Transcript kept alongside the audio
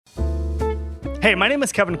Hey, my name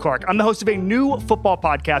is Kevin Clark. I'm the host of a new football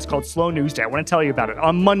podcast called Slow News Day. I want to tell you about it.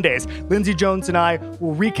 On Mondays, Lindsey Jones and I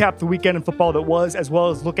will recap the weekend in football that was, as well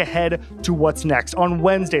as look ahead to what's next. On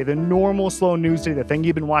Wednesday, the normal Slow News Day, the thing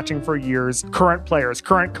you've been watching for years, current players,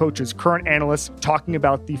 current coaches, current analysts talking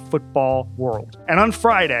about the football world. And on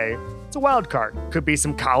Friday, it's a wild card. Could be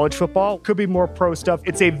some college football, could be more pro stuff.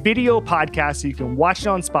 It's a video podcast, so you can watch it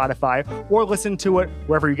on Spotify or listen to it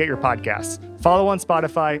wherever you get your podcasts. Follow on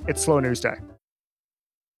Spotify. It's Slow News Day.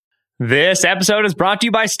 This episode is brought to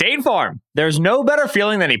you by State Farm. There's no better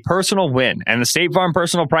feeling than a personal win, and the State Farm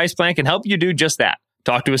Personal Price Plan can help you do just that.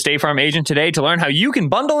 Talk to a State Farm agent today to learn how you can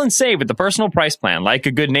bundle and save with the Personal Price Plan. Like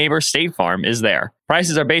a good neighbor, State Farm is there.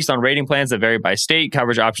 Prices are based on rating plans that vary by state.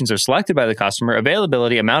 Coverage options are selected by the customer.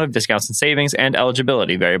 Availability, amount of discounts and savings, and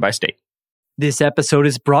eligibility vary by state. This episode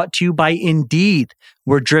is brought to you by Indeed.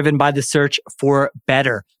 We're driven by the search for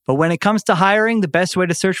better. But when it comes to hiring, the best way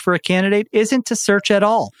to search for a candidate isn't to search at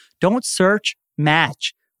all. Don't search,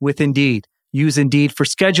 match with Indeed. Use Indeed for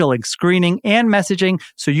scheduling, screening, and messaging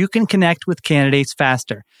so you can connect with candidates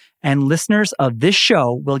faster. And listeners of this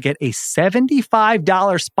show will get a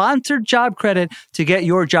 $75 sponsored job credit to get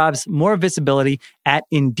your jobs more visibility at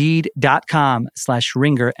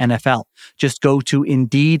Indeed.com/Ringer NFL. Just go to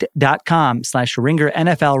Indeed.com/Ringer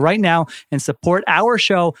NFL right now and support our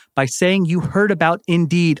show by saying you heard about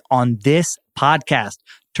Indeed on this podcast.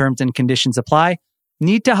 Terms and conditions apply.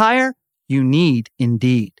 Need to hire? You need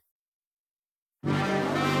Indeed.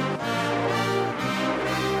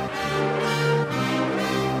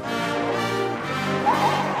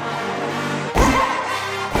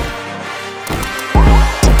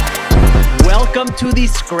 Welcome to the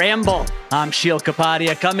Scramble. I'm Sheil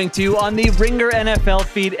Kapadia, coming to you on the Ringer NFL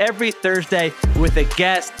feed every Thursday with a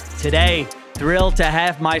guest. Today, thrilled to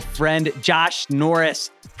have my friend Josh Norris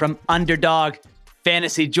from Underdog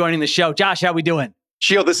Fantasy joining the show. Josh, how we doing?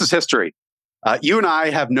 Sheil, this is history. You and I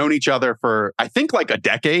have known each other for, I think, like a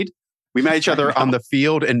decade. We met each other on the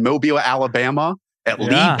field in Mobile, Alabama, at Lee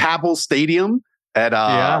Pabble Stadium at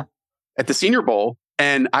the Senior Bowl.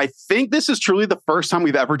 And I think this is truly the first time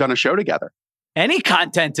we've ever done a show together. Any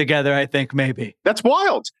content together, I think, maybe. That's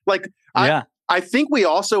wild. I think we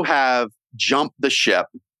also have jumped the ship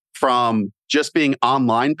from just being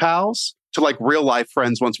online pals to like real life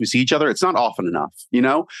friends once we see each other. It's not often enough, you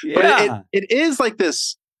know? Yeah. But it is like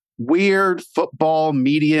this weird football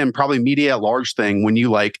media and probably media at large thing when you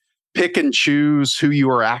like pick and choose who you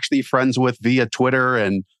are actually friends with via Twitter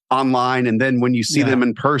and online. And then when you see them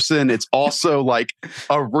in person, it's also like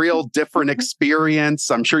a real different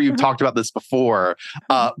experience. I'm sure you've talked about this before,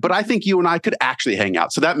 but I think you and I could actually hang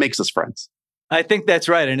out. So that makes us friends. I think that's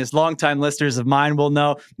right. And as longtime listeners of mine will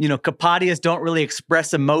know, Kapadias don't really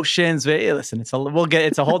express emotions. Hey, listen, it's a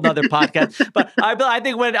whole nother podcast. But I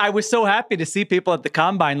think when I was so happy to see people at the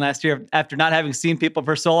Combine last year after not having seen people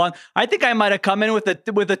for so long, I think I might have come in with a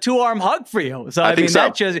 2-arm hug for you. So I mean,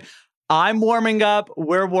 that shows you. I'm warming up.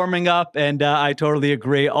 We're warming up, and I totally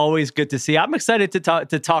agree. Always good to see. I'm excited to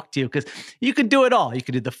talk to you because you can do it all. You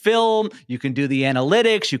can do the film, you can do the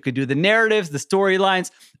analytics, you can do the narratives, the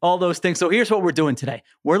storylines, all those things. So here's what we're doing today.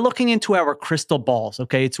 We're looking into our crystal balls.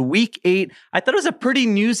 Okay, it's week 8. I thought it was a pretty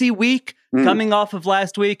newsy week coming off of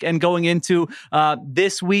last week and going into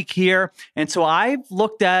this week here. And so I've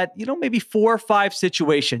looked at maybe 4 or 5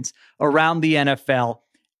 situations around the NFL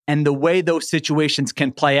and the way those situations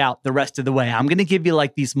can play out the rest of the way. I'm going to give you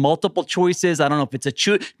like these multiple choices. I don't know if it's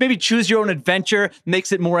maybe choose your own adventure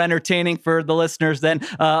makes it more entertaining for the listeners than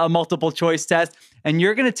a multiple choice test. And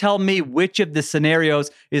you're going to tell me which of the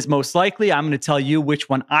scenarios is most likely. I'm going to tell you which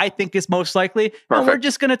one I think is most likely. Perfect. And we're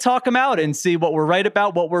just going to talk them out and see what we're right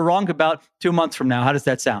about, what we're wrong about 2 months from now. How does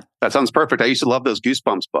that sound? That sounds perfect. I used to love those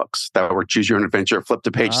Goosebumps books that were choose your own adventure, flip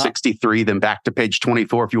to page 63, then back to page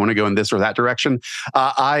 24 if you want to go in this or that direction.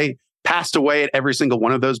 I passed away at every single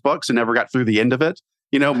one of those books and never got through the end of it.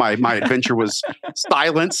 My adventure was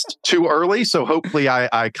silenced too early. So hopefully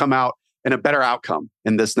I come out in a better outcome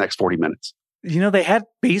in this next 40 minutes. They had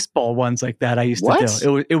baseball ones like that I used to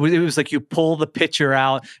do. It was like you pull the pitcher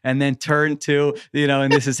out and then turn to,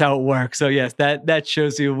 and this is how it works. So yes, that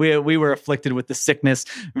shows you we were afflicted with the sickness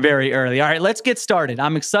very early. All right, let's get started.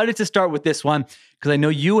 I'm excited to start with this one because I know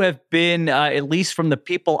you have been, at least from the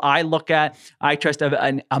people I look at, I trust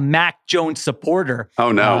a Mac Jones supporter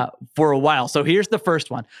for a while. So here's the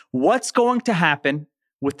first one. What's going to happen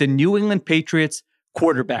with the New England Patriots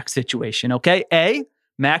quarterback situation? Okay, A,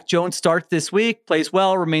 Mac Jones starts this week, plays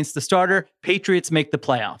well, remains the starter. Patriots make the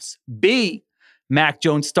playoffs. B, Mac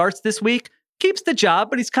Jones starts this week, keeps the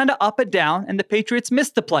job, but he's kind of up and down, and the Patriots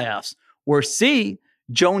miss the playoffs. Or C,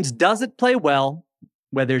 Jones doesn't play well,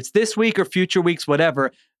 whether it's this week or future weeks,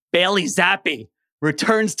 whatever, Bailey Zappi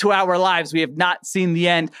returns to our lives. We have not seen the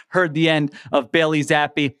end, heard the end of Bailey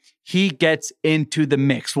Zappi. He gets into the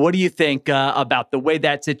mix. What do you think about the way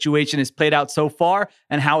that situation has played out so far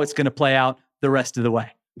and how it's going to play out the rest of the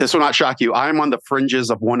way? This will not shock you. I'm on the fringes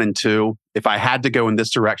of 1 and 2. If I had to go in this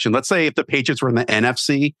direction, let's say if the Patriots were in the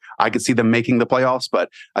NFC, I could see them making the playoffs. But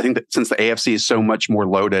I think that since the AFC is so much more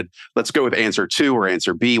loaded, let's go with answer 2 or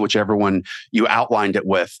answer B, whichever one you outlined it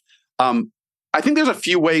with. I think there's a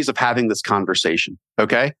few ways of having this conversation.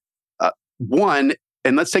 Okay. One,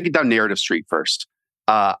 and let's take it down narrative street first.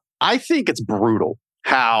 I think it's brutal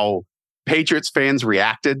how Patriots fans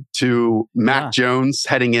reacted to Mac Jones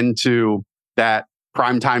heading into that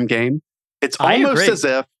primetime game. It's almost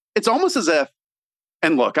as if,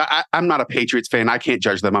 and look, I'm not a Patriots fan. I can't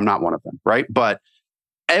judge them. I'm not one of them, right? But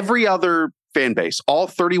every other fan base, all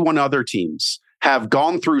 31 other teams have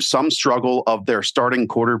gone through some struggle of their starting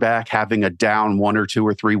quarterback having a down 1 or 2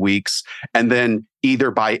 or 3 weeks, and then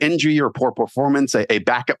either by injury or poor performance, a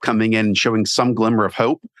backup coming in and showing some glimmer of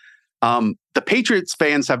hope. The Patriots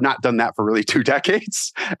fans have not done that for really 2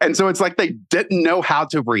 decades. And so it's like they didn't know how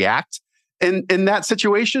to react. In that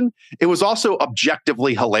situation. It was also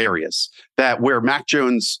objectively hilarious that where Mac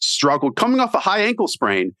Jones struggled coming off a high ankle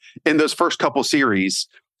sprain in those first couple series,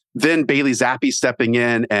 then Bailey Zappi stepping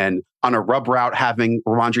in and on a rub route having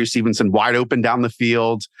Ramondre Stevenson wide open down the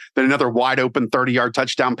field, then another wide open 30-yard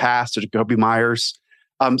touchdown pass to Jacoby Myers.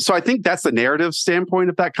 So I think that's the narrative standpoint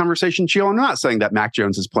of that conversation, Sheil. I'm not saying that Mac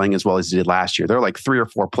Jones is playing as well as he did last year. There are like 3 or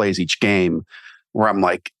 4 plays each game where I'm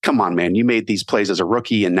like, come on, man, you made these plays as a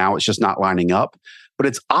rookie and now it's just not lining up. But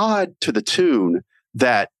it's odd to the tune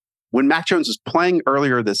that when Mac Jones was playing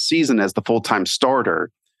earlier this season as the full-time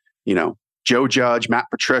starter, Joe Judge, Matt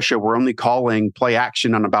Patricia were only calling play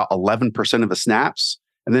action on about 11% of the snaps.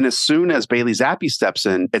 And then as soon as Bailey Zappi steps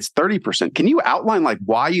in, it's 30%. Can you outline like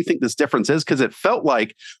why you think this difference is? Because it felt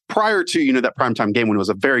like prior to, that primetime game when it was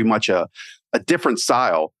a very much a different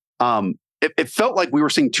style, it felt like we were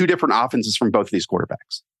seeing 2 different offenses from both of these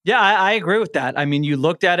quarterbacks. Yeah, I agree with that. I mean, you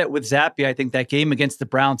looked at it with Zappi. I think that game against the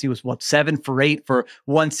Browns, he was 7 for 8 for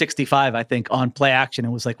 165, I think, on play action. It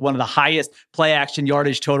was like one of the highest play action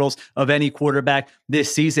yardage totals of any quarterback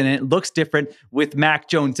this season. And it looks different with Mac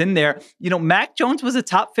Jones in there. Mac Jones was a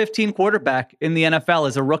top 15 quarterback in the NFL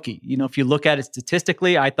as a rookie. If you look at it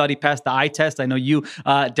statistically, I thought he passed the eye test. I know you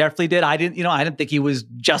definitely did. I didn't think he was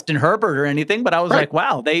Justin Herbert or anything, but I was like,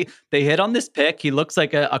 wow, they hit on this pick. He looks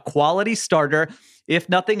like a quality starter. If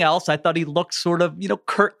nothing else, I thought he looked sort of,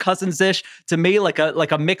 Kirk Cousins-ish to me, like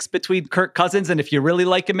a mix between Kirk Cousins and, if you really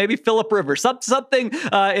like him, maybe Phillip Rivers, something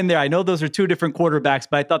in there. I know those are 2 different quarterbacks,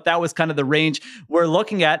 but I thought that was kind of the range we're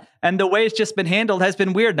looking at. And the way it's just been handled has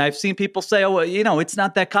been weird. And I've seen people say, oh, well, it's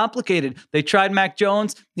not that complicated. They tried Mac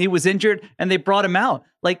Jones, he was injured, and they brought him out.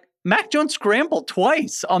 Like, Mac Jones scrambled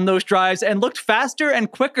twice on those drives and looked faster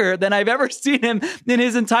and quicker than I've ever seen him in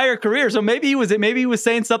his entire career. So maybe he was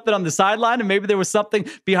saying something on the sideline and maybe there was something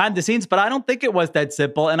behind the scenes, but I don't think it was that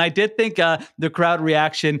simple. And I did think the crowd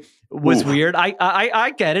reaction was weird.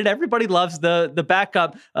 I get it. Everybody loves the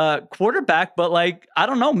backup quarterback, but I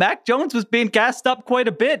don't know. Mac Jones was being gassed up quite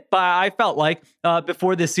a bit, I felt like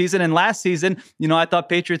before this season and last season. I thought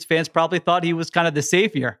Patriots fans probably thought he was kind of the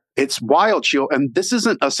savior. It's wild, Sheil. And this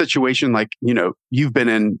isn't a situation like, you've been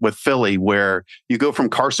in with Philly where you go from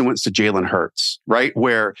Carson Wentz to Jalen Hurts, right?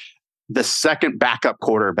 Where the second backup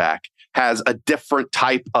quarterback has a different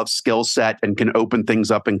type of skill set and can open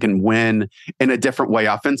things up and can win in a different way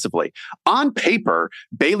offensively. On paper,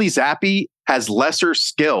 Bailey Zappi has lesser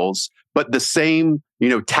skills, but the same,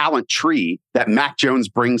 talent tree that Mac Jones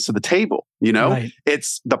brings to the table. Right.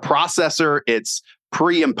 It's the processor, it's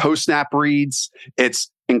pre and post snap reads,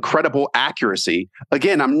 it's incredible accuracy.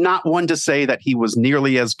 Again, I'm not one to say that he was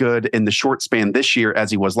nearly as good in the short span this year as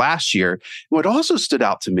he was last year. What also stood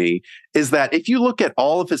out to me is that if you look at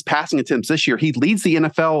all of his passing attempts this year, he leads the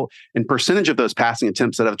NFL in percentage of those passing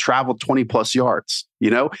attempts that have traveled 20 plus yards.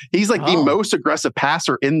 He's like the most aggressive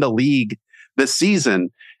passer in the league this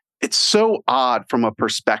season. It's so odd from a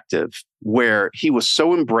perspective where he was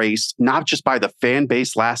so embraced, not just by the fan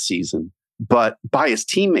base last season, but by his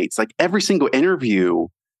teammates. Like every single interview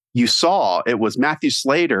you saw, it was Matthew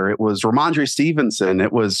Slater, it was Ramondre Stevenson,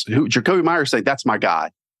 it was Jacoby Myers saying, that's my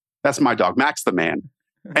guy. That's my dog. Max the man.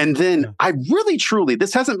 And then I really, truly,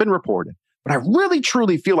 this hasn't been reported, but I really,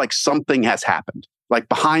 truly feel like something has happened, like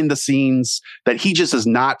behind the scenes, that he just is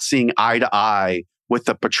not seeing eye to eye with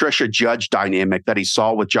the Patricia Judge dynamic that he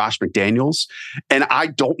saw with Josh McDaniels. And I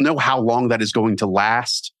don't know how long that is going to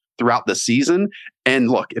last throughout the season. And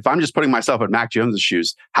look, if I'm just putting myself in Mac Jones'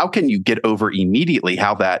 shoes, how can you get over immediately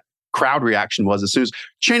how that crowd reaction was as soon as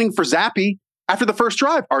chanting for Zappy after the first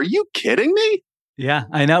drive? Are you kidding me? Yeah,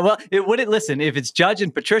 I know. Well, it wouldn't listen. If it's Judge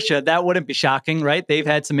and Patricia, that wouldn't be shocking, right? They've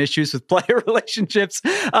had some issues with player relationships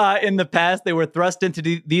in the past. They were thrust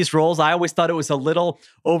into these roles. I always thought it was a little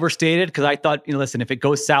overstated because I thought, listen, if it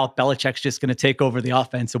goes south, Belichick's just going to take over the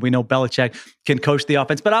offense. And we know Belichick can coach the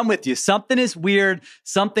offense. But I'm with you. Something is weird.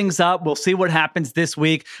 Something's up. We'll see what happens this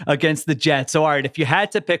week against the Jets. So, all right, if you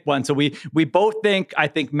had to pick one, so we both I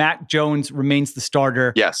think Mac Jones remains the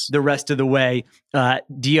starter the rest of the way.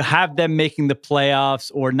 Do you have them making the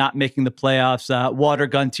playoffs or not making the playoffs? Water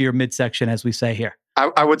gun to your midsection, as we say here.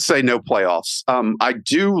 I would say no playoffs. I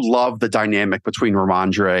do love the dynamic between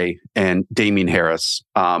Ramondre and Damian Harris.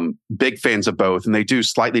 Big fans of both, and they do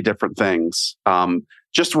slightly different things.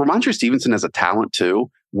 Just Ramondre Stevenson has a talent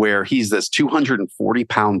too, where he's this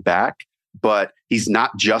 240-pound back, but he's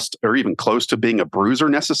not just or even close to being a bruiser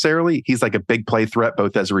necessarily. He's like a big play threat,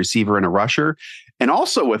 both as a receiver and a rusher. And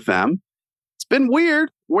also with them, it's been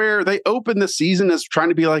weird where they open the season as trying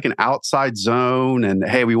to be like an outside zone and,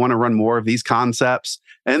 hey, we want to run more of these concepts.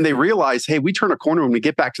 And they realize, hey, we turn a corner when we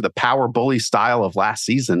get back to the power bully style of last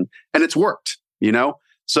season. And it's worked,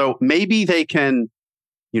 So maybe they can,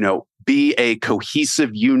 be a cohesive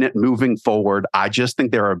unit moving forward. I just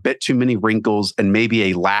think there are a bit too many wrinkles and maybe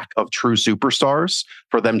a lack of true superstars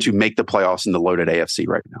for them to make the playoffs in the loaded AFC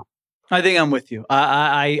right now. I think I'm with you.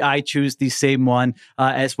 I choose the same one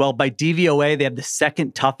as well. By DVOA, they have the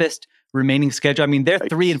second toughest remaining schedule. I mean, they're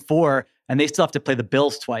 3-4, and they still have to play the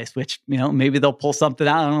Bills twice, which, maybe they'll pull something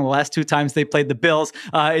out. I don't know. The last two times they played the Bills,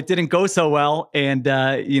 it didn't go so well. And,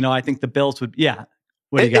 I think the Bills would,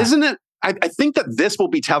 What do you got? Isn't it? I think that this will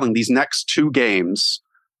be telling these next two games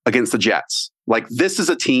against the Jets. Like, this is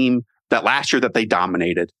a team that last year that they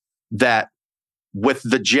dominated, that with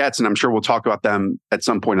the Jets, and I'm sure we'll talk about them at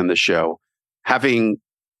some point in the show, having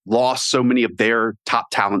lost so many of their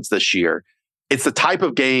top talents this year, it's the type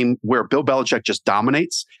of game where Bill Belichick just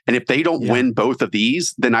dominates. And if they don't win both of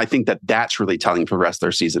these, then I think that that's really telling for the rest of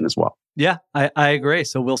their season as well. Yeah, I agree.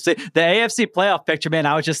 So we'll see. The AFC playoff picture, man,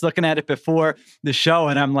 I was just looking at it before the show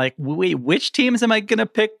and I'm like, wait, which teams am I going to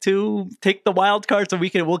pick to take the wild card? So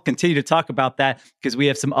we'll continue to talk about that because we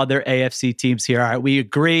have some other AFC teams here. All right, we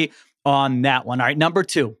agree on that one. All right, number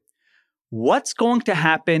 2, what's going to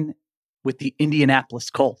happen with the Indianapolis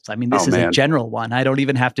Colts? I mean, this is a general one. I don't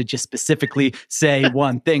even have to just specifically say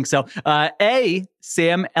one thing. So A,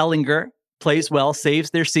 Sam Ehlinger plays well,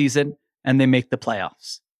 saves their season, and they make the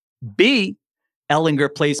playoffs. B,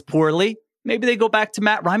 Ehlinger plays poorly. Maybe they go back to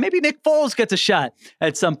Matt Ryan. Maybe Nick Foles gets a shot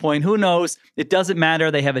at some point. Who knows? It doesn't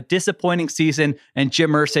matter. They have a disappointing season. And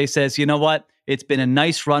Jim Irsay says, you know what? It's been a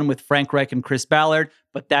nice run with Frank Reich and Chris Ballard,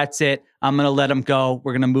 but that's it. I'm going to let them go.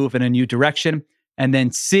 We're going to move in a new direction. And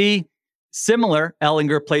then C, similar,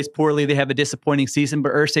 Ehlinger plays poorly. They have a disappointing season,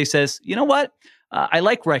 but Irsay says, you know what? I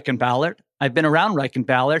like Reich and Ballard. I've been around Reich and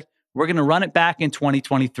Ballard. We're going to run it back in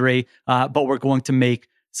 2023, but we're going to make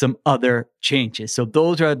some other changes. So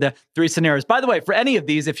those are the 3 scenarios. By the way, for any of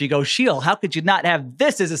these, if you go, Sheil, how could you not have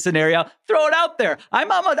this as a scenario? Throw it out there. I'm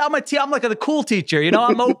like the cool teacher.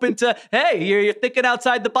 I'm open to, hey, you're thinking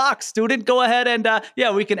outside the box, student. Go ahead and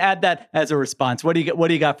we can add that as a response. What do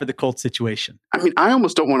you got for the Colts situation? I mean, I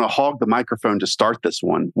almost don't want to hog the microphone to start this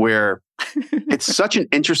one, where it's such an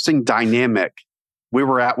interesting dynamic we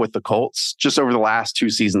were at with the Colts just over the last 2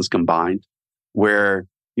 seasons combined, where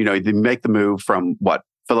they make the move from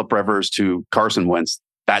Phillip Rivers to Carson Wentz.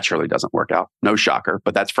 That surely doesn't work out. No shocker,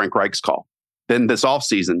 but that's Frank Reich's call. Then this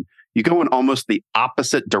offseason, you go in almost the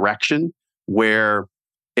opposite direction, where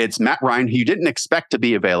it's Matt Ryan, who you didn't expect to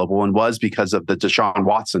be available and was because of the Deshaun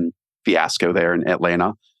Watson fiasco there in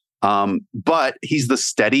Atlanta. But he's the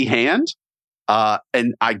steady hand.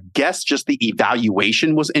 And I guess just the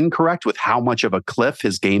evaluation was incorrect with how much of a cliff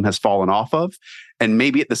his game has fallen off of. And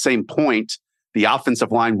maybe at the same point, the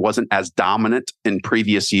offensive line wasn't as dominant in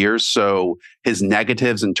previous years. So his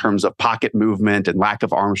negatives in terms of pocket movement and lack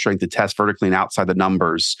of arm strength to test vertically and outside the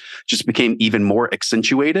numbers just became even more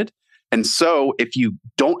accentuated. And so if you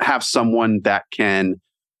don't have someone that can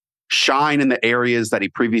shine in the areas that he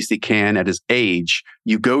previously can at his age,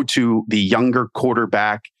 you go to the younger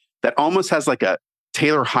quarterback that almost has like a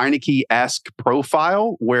Taylor Heineke-esque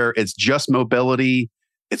profile where it's just mobility.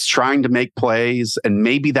 It's trying to make plays, and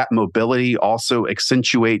maybe that mobility also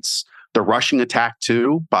accentuates the rushing attack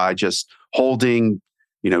too by just holding,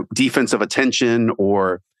 defensive attention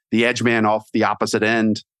or the edge man off the opposite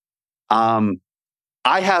end. I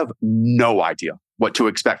have no idea what to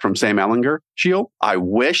expect from Sam Ehlinger, Sheil. I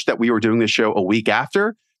wish that we were doing this show a week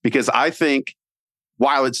after, because I think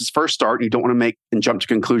while it's his first start, and you don't want to make and jump to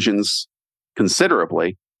conclusions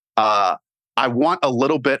considerably. I want a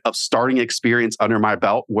little bit of starting experience under my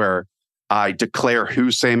belt where I declare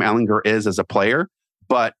who Sam Ehlinger is as a player.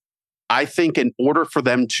 But I think in order for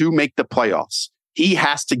them to make the playoffs, he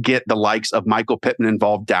has to get the likes of Michael Pittman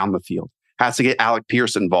involved down the field, has to get Alec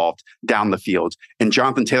Pierce involved down the field. And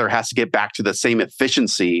Jonathan Taylor has to get back to the same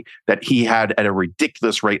efficiency that he had at a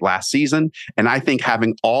ridiculous rate last season. And I think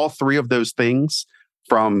having all three of those things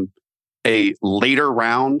from a later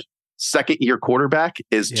round second-year quarterback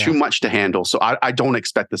is too much to handle. So I don't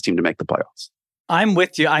expect this team to make the playoffs. I'm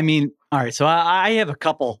with you. I mean, all right, so I have a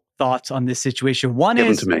couple thoughts on this situation. One Give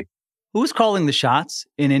is, them to me. Who's calling the shots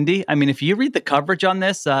in Indy? I mean, if you read the coverage on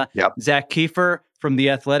this, Zach Kiefer from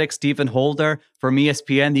The Athletic, Stephen Holder from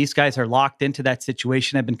ESPN, these guys are locked into that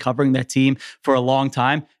situation. I've been covering that team for a long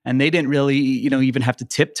time, and they didn't really, even have to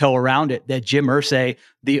tiptoe around it, that Jim Irsay,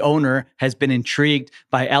 the owner, has been intrigued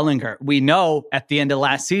by Ehlinger. We know at the end of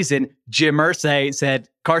last season, Jim Irsay said,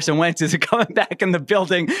 Carson Wentz isn't coming back in the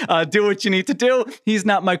building. Do what you need to do. He's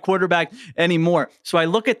not my quarterback anymore. So I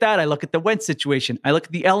look at that. I look at the Wentz situation. I look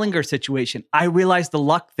at the Ehlinger situation. I realize the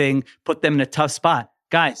luck thing put them in a tough spot.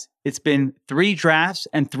 Guys, it's been 3 drafts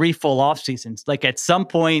and 3 full off seasons. Like at some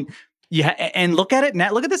point, and look at it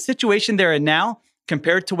now. Look at the situation they're in now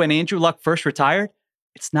compared to when Andrew Luck first retired.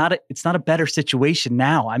 It's not a better situation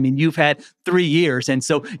now. I mean, you've had 3 years, and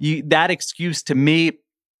so that excuse to me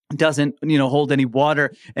doesn't hold any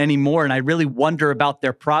water anymore. And I really wonder about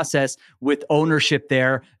their process with ownership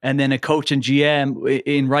there, and then a coach and GM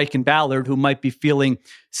in Reich and Ballard who might be feeling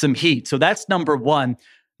some heat. So that's number one.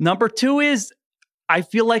 Number two is, I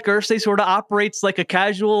feel like Irsay sort of operates like a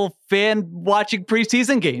casual fan watching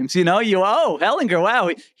preseason games. Ehlinger,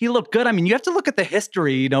 wow, he looked good. I mean, you have to look at the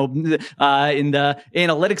history, in the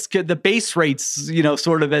analytics, the base rates,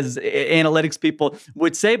 sort of as analytics people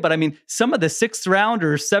would say. But I mean, some of the 6th round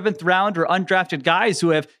or 7th round or undrafted guys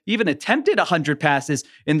who have even attempted 100 passes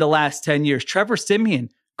in the last 10 years, Trevor Siemian,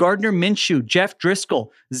 Gardner Minshew, Jeff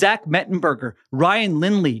Driscoll, Zach Mettenberger, Ryan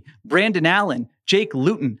Lindley, Brandon Allen, Jake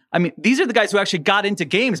Luton. I mean, these are the guys who actually got into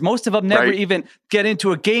games. Most of them never even get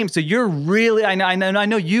into a game. So you're really, I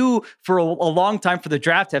know you for a long time for the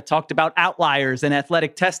draft have talked about outliers and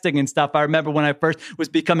athletic testing and stuff. I remember when I first was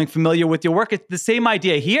becoming familiar with your work. It's the same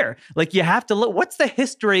idea here. Like you have to look, what's the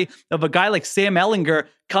history of a guy like Sam Ehlinger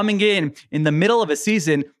coming in the middle of a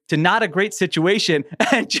season to not a great situation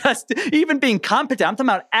and just even being competent? I'm talking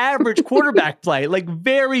about average quarterback play, like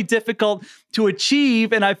very difficult to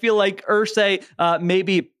achieve. And I feel like Irsay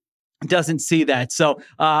maybe doesn't see that. So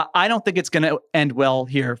I don't think it's going to end well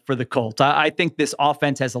here for the Colts. I think this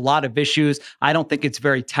offense has a lot of issues. I don't think it's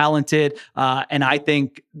very talented. And I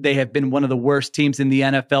think they have been one of the worst teams in the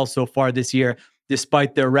NFL so far this year,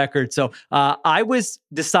 despite their record. So I was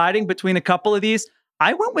deciding between a couple of these.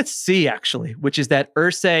 I went with C, actually, which is that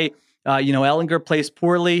Irsay, Ehlinger plays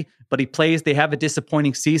poorly, but they have a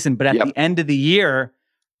disappointing season. But at the end of the year,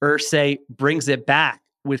 Irsay brings it back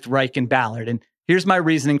with Reich and Ballard. And here's my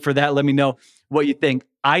reasoning for that. Let me know what you think.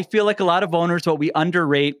 I feel like a lot of owners, what we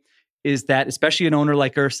underrate is that, especially an owner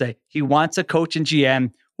like Irsay, he wants a coach and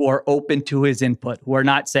GM who are open to his input, who are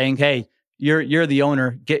not saying, hey, you're the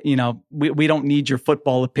owner. We don't need your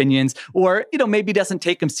football opinions, or, maybe doesn't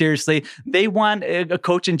take them seriously. They want a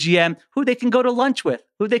coach and GM who they can go to lunch with,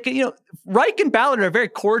 who they can, Reich and Ballard are very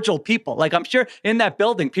cordial people. Like I'm sure in that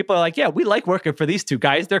building, people are like, yeah, we like working for these two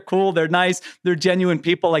guys. They're cool. They're nice. They're genuine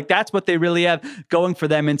people. Like that's what they really have going for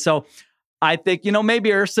them. And so I think, maybe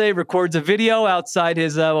Irsay records a video outside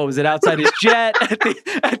his, outside his jet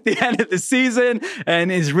at the end of the season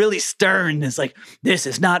and is really stern. It's like, this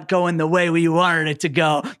is not going the way we wanted it to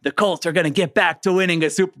go. The Colts are going to get back to winning a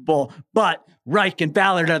Super Bowl, but Reich and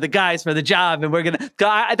Ballard are the guys for the job. And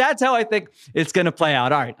that's how I think it's going to play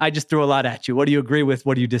out. All right. I just threw a lot at you. What do you agree with?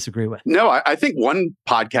 What do you disagree with? No, I think one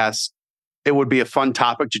podcast, it would be a fun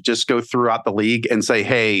topic to just go throughout the league and say,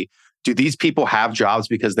 hey, do these people have jobs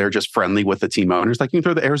because they're just friendly with the team owners? Like you can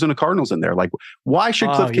throw the Arizona Cardinals in there. Like, why should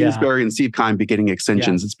Cliff Kingsbury and Steve Keim be getting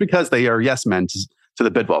extensions? It's because they are yes men to the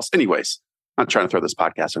bid walls. Anyways, I'm not trying to throw this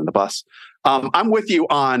podcast under the bus. I'm with you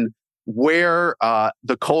on where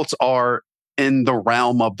the Colts are in the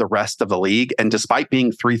realm of the rest of the league. And despite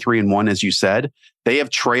being 3-3-1, as you said, they have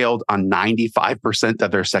trailed on 95% of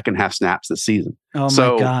their second half snaps this season. Oh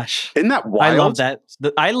my gosh. Isn't that wild? I love that.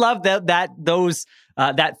 I love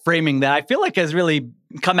that framing that I feel like has really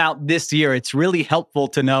come out this year. It's really helpful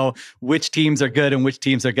to know which teams are good and which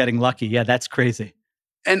teams are getting lucky. Yeah, that's crazy.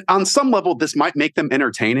 And on some level, this might make them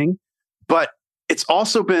entertaining, but it's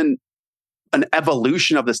also been an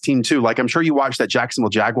evolution of this team too. Like I'm sure you watched that Jacksonville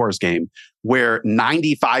Jaguars game where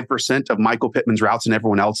 95% of Michael Pittman's routes and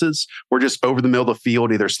everyone else's were just over the middle of the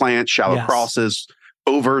field, either slants, shallow crosses,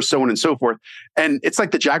 over, so on and so forth. And it's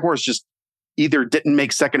like the Jaguars just either didn't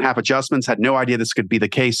make second half adjustments, had no idea this could be the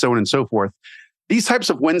case, so on and so forth. These types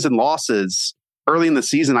of wins and losses early in the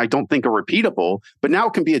season, I don't think are repeatable, but now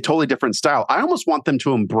it can be a totally different style. I almost want them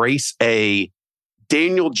to embrace a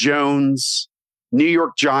Daniel Jones, New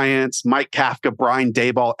York Giants, Mike Kafka, Brian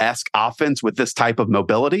Daboll-esque offense with this type of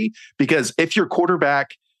mobility. Because if your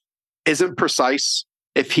quarterback isn't precise,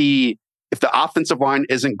 if the offensive line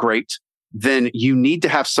isn't great, then you need to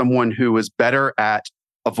have someone who is better at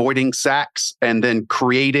avoiding sacks and then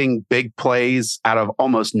creating big plays out of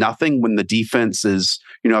almost nothing when the defense is,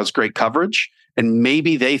 has great coverage. And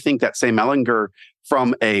maybe they think that Sam Ehlinger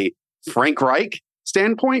from a Frank Reich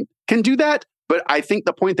standpoint can do that. But I think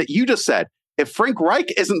the point that you just said, if Frank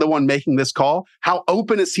Reich isn't the one making this call, how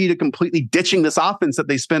open is he to completely ditching this offense that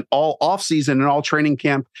they spent all offseason and all training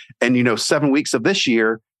camp and, 7 weeks of this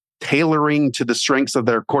year tailoring to the strengths of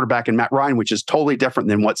their quarterback and Matt Ryan, which is totally different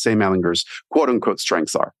than what Sam Ehlinger's quote unquote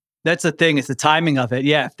strengths are. That's the thing. It's the timing of it.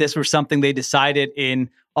 Yeah. If this were something they decided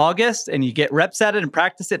in August and you get reps at it and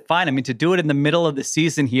practice it, fine. I mean, to do it in the middle of the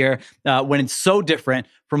season here, when it's so different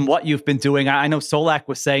from what you've been doing. I know Solak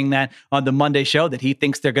was saying that on the Monday show that he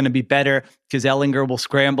thinks they're going to be better because Ehlinger will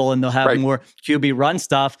scramble and they'll have more QB run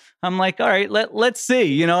stuff. I'm like, all right, let's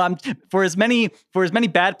see. For as many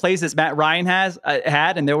bad plays as Matt Ryan has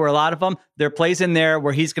had, and there were a lot of them, there are plays in there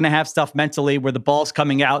where he's going to have stuff mentally where the ball's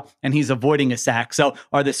coming out and he's avoiding a sack. So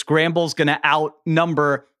are the scrambles going to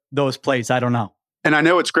outnumber those plays? I don't know. And I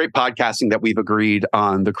know it's great podcasting that we've agreed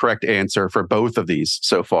on the correct answer for both of these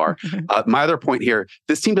so far. My other point here,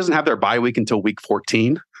 this team doesn't have their bye week until week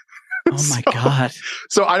 14. Oh my God.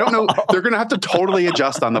 So I don't know. They're going to have to totally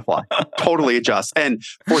adjust on the fly, totally adjust. And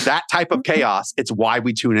for that type of chaos, it's why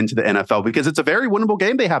we tune into the NFL, because it's a very winnable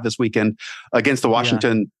game they have this weekend against the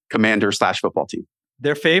Washington Commanders /football team.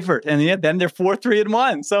 They're favored. And then they're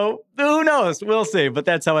 4-3-1. So who knows? We'll see. But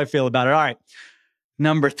that's how I feel about it. All right.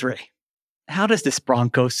 Number 3. How does this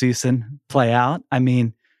Broncos season play out? I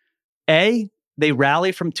mean, A, they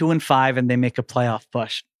rally from 2-5 and they make a playoff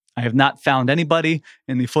push. I have not found anybody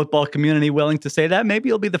in the football community willing to say that. Maybe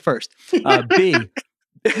you'll be the first. B,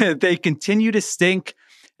 they continue to stink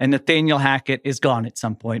and Nathaniel Hackett is gone at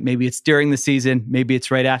some point. Maybe it's during the season. Maybe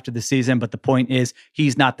it's right after the season. But the point is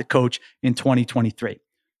he's not the coach in 2023.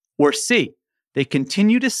 Or C, they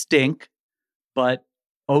continue to stink, but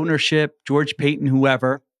ownership, George Payton,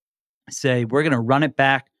 whoever, say we're going to run it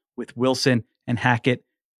back with Wilson and Hackett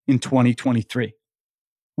in 2023.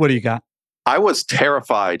 What do you got? I was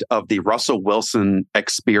terrified of the Russell Wilson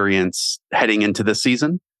experience heading into this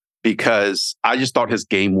season because I just thought his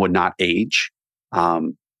game would not age.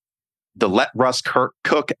 The let Russ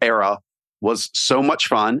cook era was so much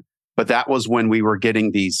fun, but that was when we were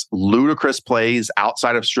getting these ludicrous plays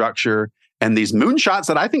outside of structure and these moonshots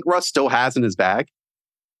that I think Russ still has in his bag.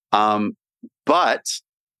 But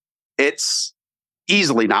it's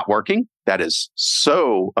easily not working. That is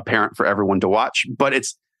so apparent for everyone to watch, but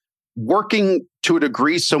it's working to a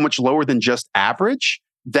degree so much lower than just average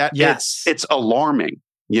that it's alarming.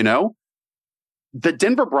 The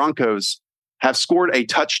Denver Broncos have scored a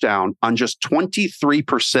touchdown on just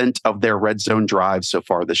 23% of their red zone drives so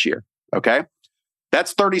far this year. Okay.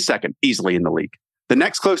 That's 32nd easily in the league. The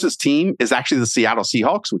next closest team is actually the Seattle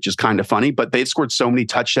Seahawks, which is kind of funny, but they've scored so many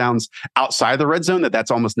touchdowns outside the red zone that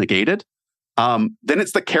that's almost negated. Then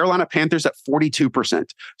it's the Carolina Panthers at 42%.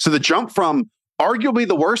 So the jump from arguably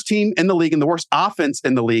the worst team in the league and the worst offense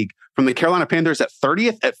in the league from the Carolina Panthers at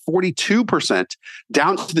 30th at 42%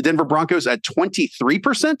 down to the Denver Broncos at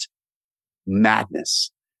 23%.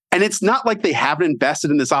 Madness. And it's not like they haven't invested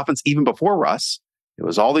in this offense even before Russ. It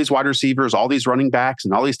was all these wide receivers, all these running backs,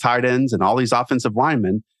 and all these tight ends, and all these offensive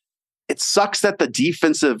linemen. It sucks that the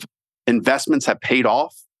defensive investments have paid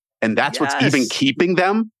off, and that's what's even keeping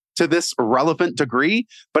them to this relevant degree.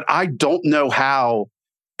 But I don't know how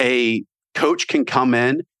a coach can come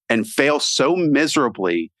in and fail so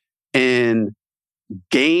miserably in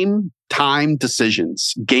game time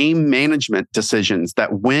decisions, game management decisions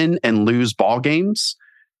that win and lose ball games,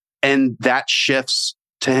 and that shifts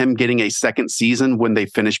to him getting a second season when they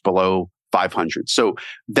finish below 500. So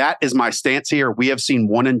that is my stance here. We have seen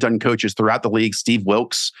one and done coaches throughout the league. Steve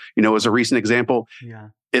Wilkes, is a recent example. Yeah.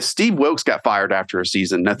 If Steve Wilkes got fired after a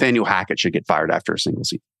season, Nathaniel Hackett should get fired after a single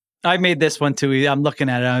season. I made this one too easy. I'm looking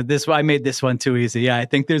at it. I made this one too easy. Yeah, I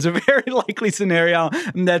think there's a very likely scenario,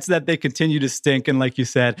 and that's that they continue to stink. And like you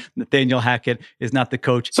said, Nathaniel Hackett is not the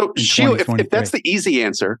coach. So, Sheil, if that's the easy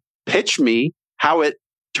answer, pitch me how it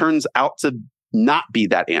turns out to not be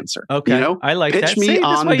that answer. Okay. I like pitch that. Me See,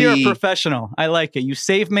 on that's why you're a the professional. I like it. You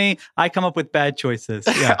save me. I come up with bad choices.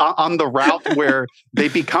 Yeah. on the route where they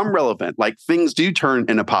become relevant, like things do turn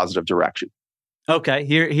in a positive direction. Okay,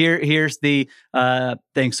 here's the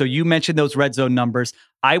thing. So you mentioned those red zone numbers.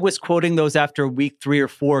 I was quoting those after week 3 or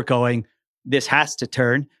 4 going, this has to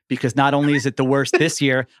turn, because not only is it the worst this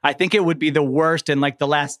year, I think it would be the worst in like the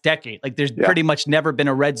last decade. Like there's pretty much never been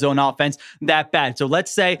a red zone offense that bad. So let's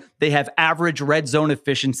say they have average red zone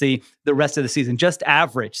efficiency the rest of the season, just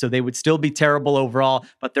average. So they would still be terrible overall,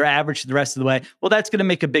 but they're average the rest of the way. Well, that's going to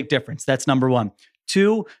make a big difference. That's number one.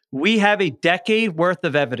 2, we have a decade worth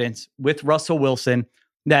of evidence with Russell Wilson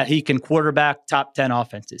that he can quarterback top 10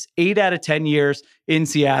 offenses. 8 out of 10 years in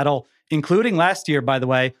Seattle, including last year, by the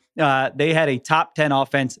way, they had a top 10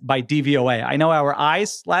 offense by DVOA. I know our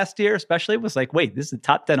eyes last year, especially, was like, wait, this is a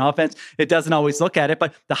top 10 offense. It doesn't always look at it,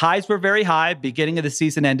 but the highs were very high, beginning of the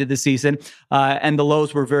season, end of the season, and the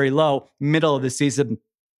lows were very low, middle of the season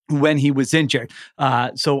when he was injured.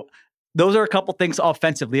 So those are a couple things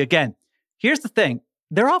offensively. Again, here's the thing.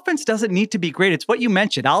 Their offense doesn't need to be great. It's what you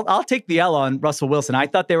mentioned. I'll take the L on Russell Wilson. I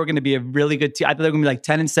thought they were going to be a really good team. I thought they were going to be like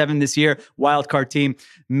 10-7 this year, wild card team,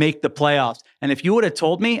 make the playoffs. And if you would have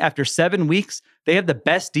told me after 7 weeks, they have the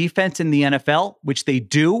best defense in the NFL, which they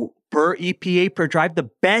do per EPA per drive, the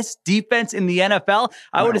best defense in the NFL,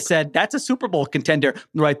 I would have said that's a Super Bowl contender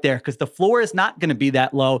right there, because the floor is not going to be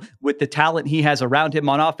that low with the talent he has around him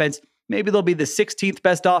on offense. Maybe they'll be the 16th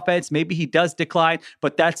best offense. Maybe he does decline,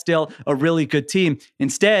 but that's still a really good team.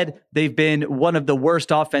 Instead, they've been one of the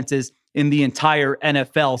worst offenses in the entire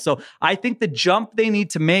NFL. So I think the jump they need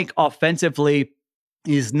to make offensively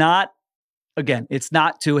is not, again, it's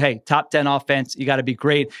not to, hey, top 10 offense, you got to be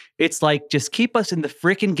great. It's like, just keep us in the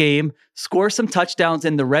freaking game, score some touchdowns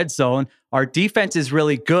in the red zone. Our defense is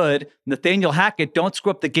really good. Nathaniel Hackett, don't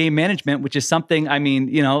screw up the game management, which is something, I mean,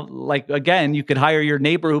 you know, like, again, you could hire your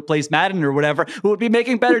neighbor who plays Madden or whatever, who would be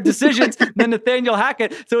making better decisions than Nathaniel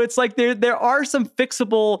Hackett. So it's like there are some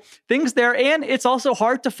fixable things there. And it's also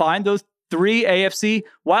hard to find those 3 AFC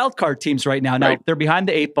wildcard teams right now. Now, they're behind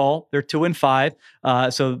the 8 ball. They're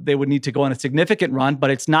 2-5. So they would need to go on a significant run,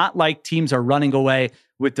 but it's not like teams are running away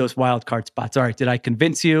with those wildcard spots. All right, did I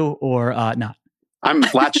convince you or not? I'm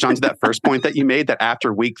latched onto that first point that you made, that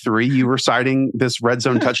after week 3, you were citing this red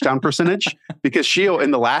zone touchdown percentage, because Shio,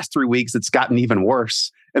 in the last 3 weeks, it's gotten even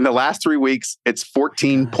worse. In the last 3 weeks, it's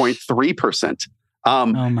 14.3%. Oh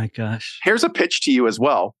my gosh. Here's a pitch to you as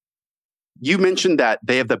well. You mentioned that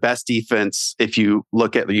they have the best defense if you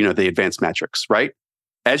look at, you know, the advanced metrics, right?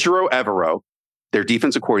 Ejiro Evero, their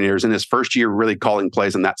defensive coordinator, is in his first year really calling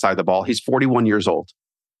plays on that side of the ball. He's 41 years old.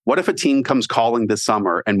 What if a team comes calling this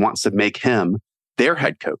summer and wants to make him their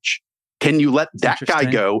head coach? Can you let that guy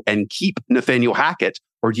go and keep Nathaniel Hackett,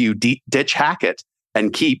 or do you ditch Hackett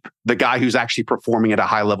and keep the guy who's actually performing at a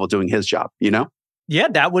high level doing his job, you know? Yeah,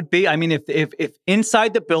 that would be, I mean, if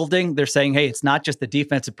inside the building, they're saying, hey, it's not just the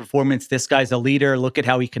defensive performance. This guy's a leader. Look at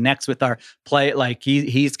how he connects with our play. Like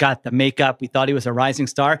he's got the makeup. We thought he was a rising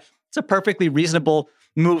star. It's a perfectly reasonable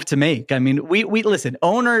move to make. I mean, we listen,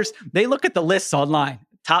 owners, they look at the lists online,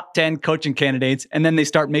 top 10 coaching candidates, and then they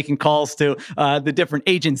start making calls to the different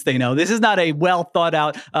agents they know. This is not a well thought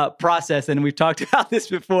out process. And we've talked about this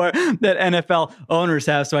before, that NFL owners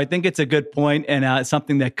have. So I think it's a good point and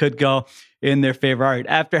something that could go in their favor. All right,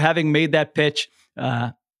 after having made that pitch,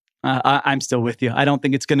 I'm still with you. I don't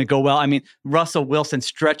think it's going to go well. I mean, Russell Wilson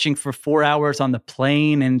stretching for 4 hours on the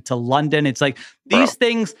plane into London. It's like these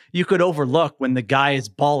things you could overlook when the guy is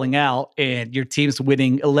balling out and your team's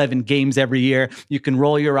winning 11 games every year. You can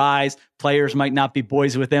roll your eyes. Players might not be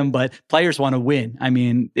boys with him, but players want to win. I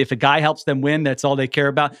mean, if a guy helps them win, that's all they care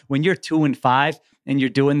about. When you're 2-5 and you're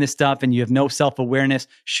doing this stuff and you have no self-awareness,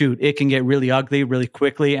 shoot, it can get really ugly really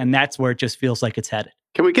quickly. And that's where it just feels like it's headed.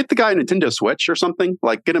 Can we get the guy a Nintendo Switch or something?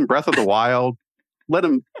 Like, get him Breath of the Wild, let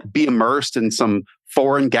him be immersed in some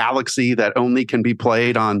foreign galaxy that only can be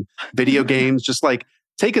played on video games. Just like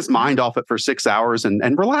take his mind off it for 6 hours and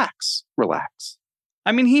relax.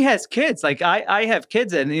 I mean, he has kids. Like I have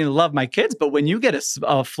kids and love my kids, but when you get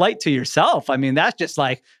a flight to yourself, I mean, that's just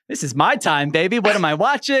like, this is my time, baby. What am I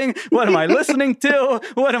watching? What am I listening to?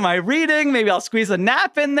 What am I reading? Maybe I'll squeeze a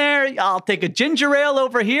nap in there. I'll take a ginger ale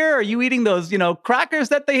over here. Are you eating those, crackers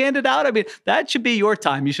that they handed out? I mean, that should be your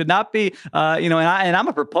time. You should not be, and I'm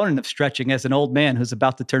a proponent of stretching as an old man who's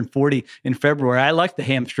about to turn 40 in February. I like the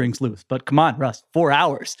hamstrings loose, but come on, Russ, 4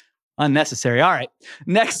 hours, unnecessary. All right,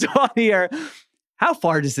 next on here. How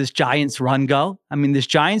far does this Giants run go? I mean, this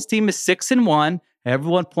Giants team is 6-1.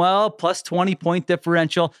 Everyone, plus 20 point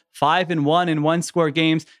differential, 5-1 in 1-score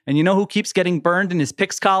games. And you know who keeps getting burned in his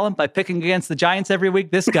picks column by picking against the Giants every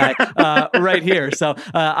week? This guy right here. So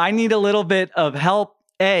I need a little bit of help.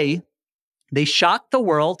 They shocked the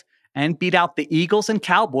world and beat out the Eagles and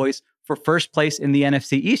Cowboys for first place in the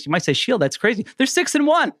NFC East. You might say, Shield, that's crazy. They're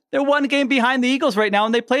 6-1. They're one game behind the Eagles right now,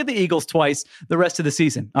 and they play the Eagles twice the rest of the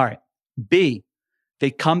season. All right. B,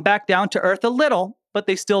 they come back down to earth a little, but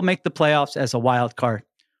they still make the playoffs as a wild card.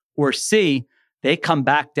 Or C, they come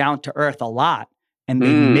back down to earth a lot, and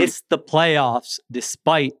they miss the playoffs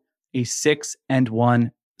despite a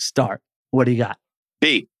 6-1 start. What do you got?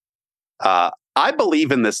 B, I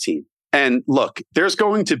believe in this team. And look, there's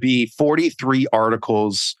going to be 43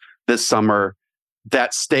 articles this summer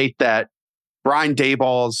that state that Brian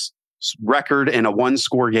Daboll's record in a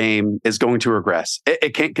 1-score game is going to regress.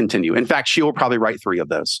 It can't continue. In fact, she will probably write 3 of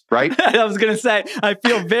those, right? I was going to say, I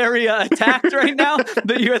feel very attacked right now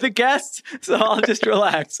that you're the guest, so I'll just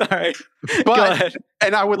relax. All right, go ahead.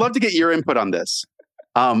 And I would love to get your input on this.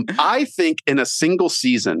 I think in a single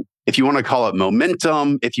season, if you want to call it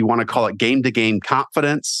momentum, if you want to call it game-to-game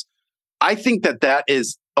confidence, I think that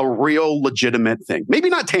is a real legitimate thing. Maybe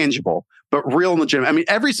not tangible, but real and legitimate. I mean,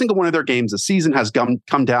 every single one of their games this season has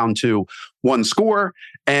come down to 1 score.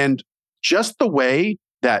 And just the way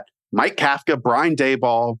that Mike Kafka, Brian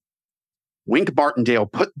Daboll, Wink Martindale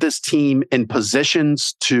put this team in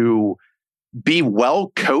positions to be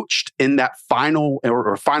well coached in that final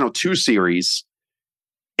or final 2 series,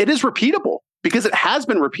 it is repeatable because it has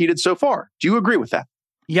been repeated so far. Do you agree with that?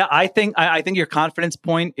 Yeah, I think your confidence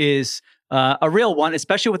point is a real one,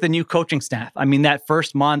 especially with the new coaching staff. I mean, that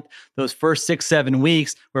first month, those first 6-7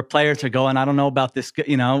 weeks where players are going, I don't know about this,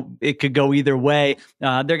 it could go either way.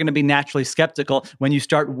 They're going to be naturally skeptical. When you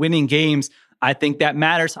start winning games, I think that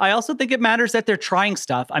matters. I also think it matters that they're trying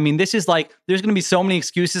stuff. I mean, this is like, there's going to be so many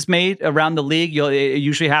excuses made around the league. It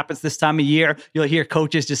usually happens this time of year. You'll hear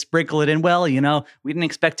coaches just sprinkle it in. Well, we didn't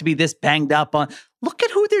expect to be this banged up on. Look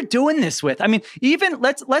at who they're doing this with. I mean, even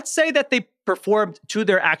let's say that they performed to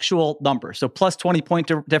their actual number. So plus 20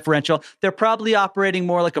 point differential. They're probably operating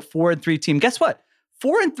more like a 4-3 team. Guess what?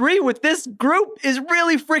 4-3 with this group is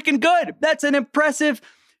really freaking good. That's an impressive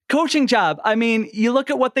coaching job. I mean, you look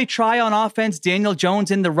at what they try on offense, Daniel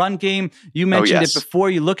Jones in the run game. You mentioned it before.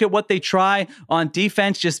 You look at what they try on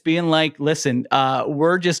defense, just being like, listen,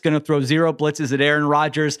 we're just going to throw 0 blitzes at Aaron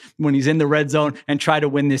Rodgers when he's in the red zone and try to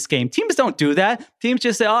win this game. Teams don't do that. Teams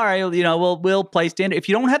just say, all right, we'll play standard. If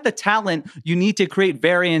you don't have the talent, you need to create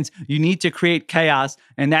variance. You need to create chaos.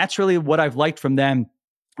 And that's really what I've liked from them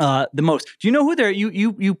the most. Do you know who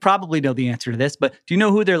you probably know the answer to this, but do you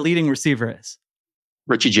know who their leading receiver is?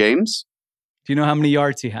 Richie James. Do you know how many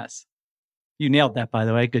yards he has? You nailed that, by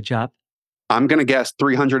the way. Good job. I'm going to guess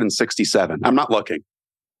 367. I'm not looking.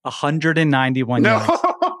 191 yards.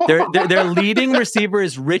 Their leading receiver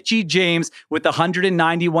is Richie James with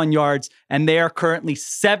 191 yards, and they are currently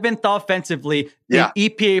 7th offensively in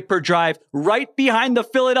EPA per drive, right behind the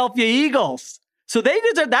Philadelphia Eagles. So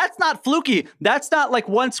that's not fluky. That's not like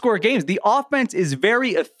 1-score games. The offense is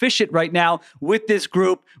very efficient right now with this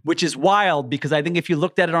group, which is wild because I think if you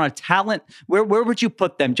looked at it on a talent, where would you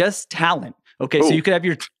put them? Just talent. Okay, so you could have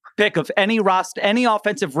your pick of any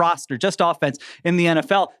offensive roster, just offense in the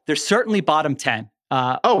NFL. They're certainly bottom 10.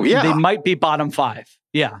 They might be bottom 5.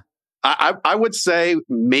 Yeah. I would say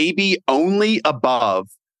maybe only above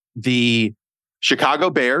the Chicago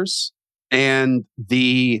Bears and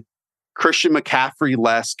the Christian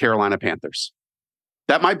McCaffrey-less Carolina Panthers.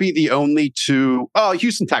 That might be the only 2. Oh,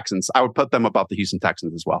 Houston Texans. I would put them above the Houston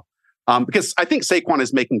Texans as well. Because I think Saquon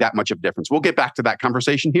is making that much of a difference. We'll get back to that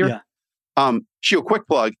conversation here. Yeah. Shio, quick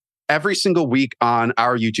plug. Every single week on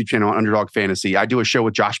our YouTube channel on Underdog Fantasy, I do a show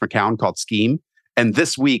with Josh McCown called Scheme. And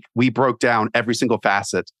this week, we broke down every single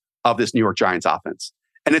facet of this New York Giants offense.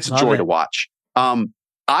 And it's a joy to watch.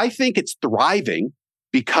 I think it's thriving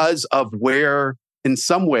because of where, in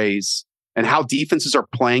some ways, and how defenses are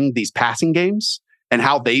playing these passing games and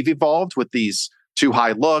how they've evolved with these too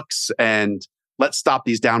high looks and let's stop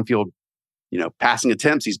these downfield, passing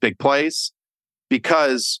attempts, these big plays,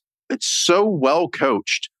 because it's so well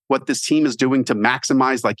coached what this team is doing to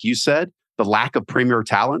maximize, like you said, the lack of premier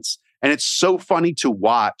talents. And it's so funny to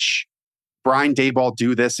watch Brian Daboll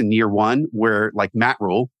do this in year 1, where like Matt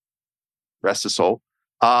Rule, rest his soul,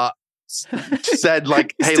 said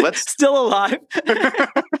like, hey, let's still alive.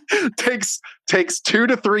 takes 2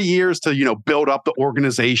 to 3 years to, build up the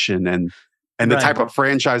organization and the type of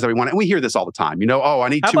franchise that we want. And we hear this all the time, I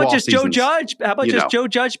need 2 How about off just seasons. Joe Judge? How about just Joe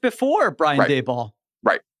Judge before Brian Daboll?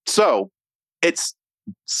 Right. So it's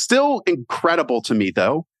still incredible to me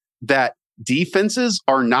though, that defenses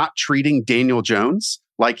are not treating Daniel Jones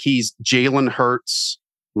like he's Jalen Hurts,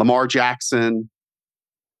 Lamar Jackson,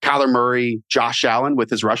 Kyler Murray, Josh Allen with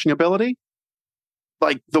his rushing ability.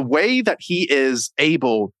 Like the way that he is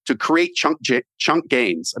able to create chunk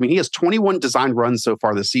gains. I mean, he has 21 designed runs so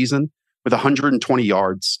far this season with 120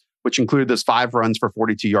 yards, which included those 5 runs for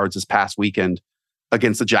 42 yards this past weekend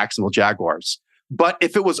against the Jacksonville Jaguars. But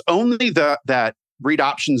if it was only that read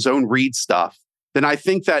option zone read stuff, then I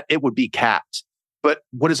think that it would be capped. But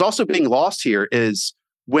what is also being lost here is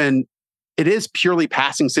when it is purely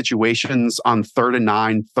passing situations on 3rd and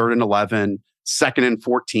 9, 3rd and 11, 2nd and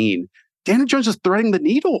 14, Daniel Jones is threading the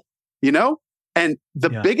needle, you know? And the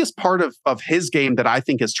biggest part of his game that I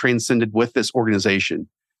think has transcended with this organization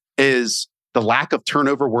is the lack of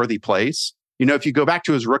turnover-worthy plays. You know, if you go back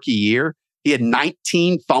to his rookie year, he had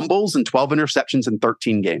 19 fumbles and 12 interceptions in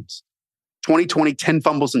 13 games. 2020, 10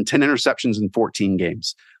 fumbles and 10 interceptions in 14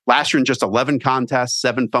 games. Last year in just 11 contests,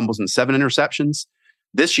 7 fumbles and 7 interceptions.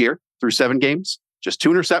 This year, through 7 games, just 2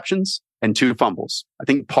 interceptions and 2 fumbles. I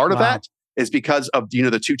think part of that is because of, you know,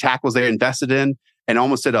 the 2 tackles they invested in and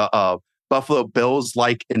almost did a Buffalo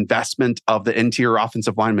Bills-like investment of the interior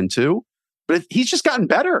offensive lineman too. But he's just gotten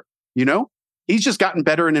better, you know? He's just gotten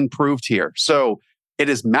better and improved here. So it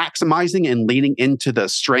is maximizing and leaning into the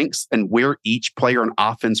strengths and where each player on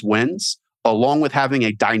offense wins, along with having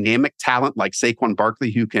a dynamic talent like Saquon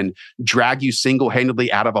Barkley who can drag you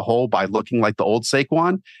single-handedly out of a hole by looking like the old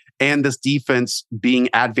Saquon, and this defense being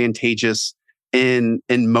advantageous in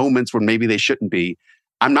moments when maybe they shouldn't be.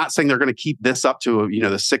 I'm not saying they're going to keep this up to, you know,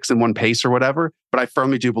 the 6-1 pace or whatever, but I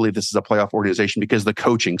firmly do believe this is a playoff organization because of the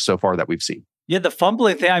coaching so far that we've seen. Yeah, the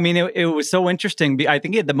fumbling thing, I mean, it was so interesting. I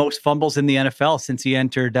think he had the most fumbles in the NFL since he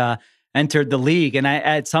entered the league. And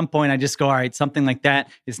at some point I just go, all right, something like that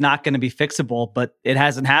is not going to be fixable, but it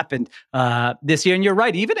hasn't happened this year. And you're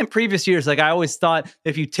right. Even in previous years, like I always thought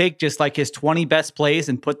if you take just like his 20 best plays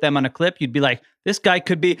and put them on a clip, you'd be like, this guy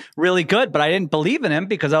could be really good, but I didn't believe in him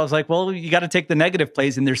because I was like, well, you got to take the negative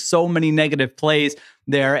plays, and there's so many negative plays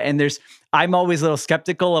there. And I'm always a little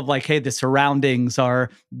skeptical of like, hey, the surroundings are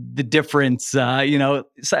the difference. You know,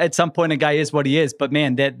 at some point a guy is what he is, but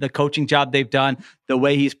man, the coaching job they've done, the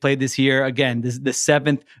way he's played this year, again, this is the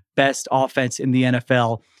 7th best offense in the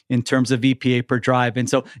NFL in terms of EPA per drive. And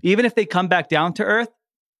so even if they come back down to earth,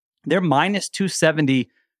 they're minus 270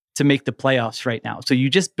 to make the playoffs right now. So you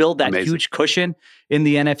just build that huge cushion in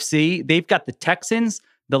the NFC. They've got the Texans,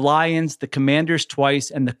 the Lions, the Commanders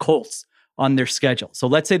twice, and the Colts on their schedule. So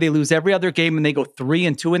let's say they lose every other game and they go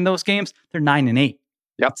 3-2 in those games, they're 9-8.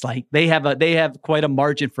 Yep. It's like they have quite a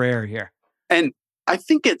margin for error here. And I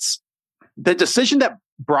think it's the decision that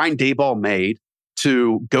Brian Daboll made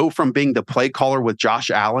to go from being the play caller with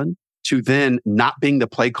Josh Allen to then not being the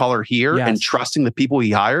play caller here and trusting the people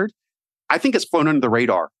he hired, I think it's flown under the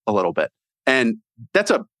radar a little bit. And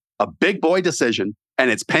that's a big boy decision, and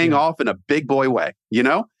it's paying off in a big boy way, you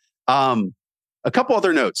know? A couple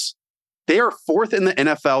other notes. They are 4th in the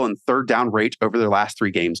NFL in 3rd down rate over their last 3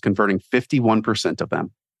 games, converting 51% of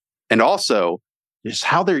them. And also, just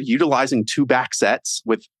how they're utilizing 2-back sets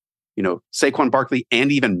with, you know, Saquon Barkley and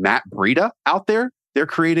even Matt Breida out there. They're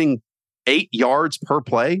creating 8 yards per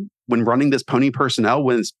play when running this pony personnel,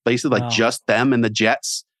 when it's basically like just them and the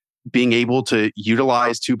Jets being able to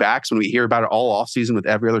utilize 2 backs when we hear about it all offseason with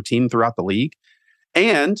every other team throughout the league.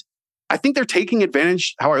 And I think they're taking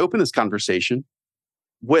advantage, how I open this conversation,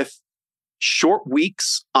 with short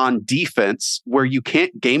weeks on defense where you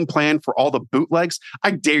can't game plan for all the bootlegs.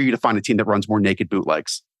 I dare you to find a team that runs more naked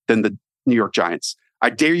bootlegs than the New York Giants.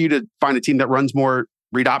 I dare you to find a team that runs more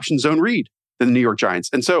read option zone read than the New York Giants.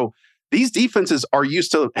 And so these defenses are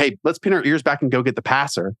used to, hey, let's pin our ears back and go get the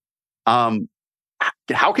passer.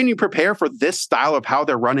 How can you prepare for this style of how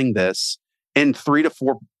they're running this in 3 to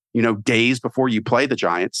 4, you know, days before you play the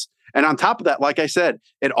Giants? And on top of that, like I said,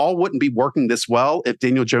 it all wouldn't be working this well if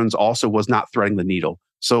Daniel Jones also was not threading the needle.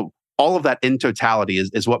 So all of that in totality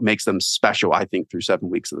is what makes them special, I think, through 7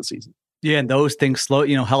 weeks of the season. Yeah, and those things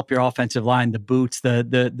help your offensive line, the boots,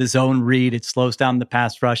 the zone read, it slows down the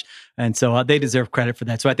pass rush. And so they deserve credit for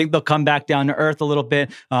that. So I think they'll come back down to earth a little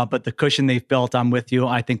bit, but the cushion they've built, I'm with you.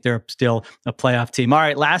 I think they're still a playoff team. All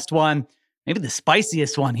right, last one, maybe the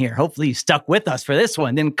spiciest one here. Hopefully you stuck with us for this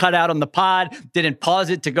one. Didn't cut out on the pod, didn't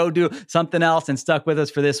pause it to go do something else and stuck with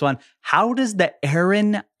us for this one. How does the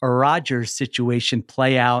Aaron Rodgers situation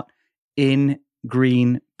play out in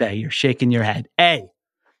Green Bay? You're shaking your head. A,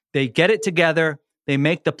 they get it together, they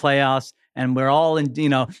make the playoffs, and we're all in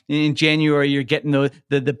January, you're getting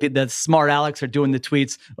the smart Alex are doing the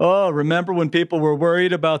tweets. Oh, remember when people were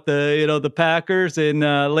worried about the Packers in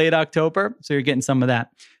late October? So you're getting some of that.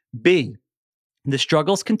 B, The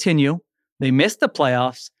struggles continue. They missed the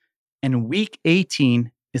playoffs. And week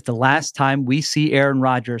 18 is the last time we see Aaron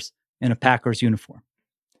Rodgers in a Packers uniform.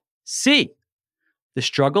 C, the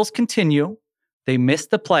struggles continue. They missed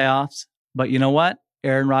the playoffs. But you know what?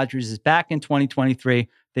 Aaron Rodgers is back in 2023.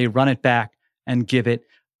 They run it back and give it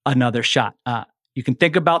another shot. You can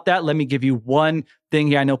think about that. Let me give you one thing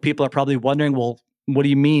here. I know people are probably wondering, well, what do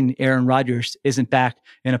you mean Aaron Rodgers isn't back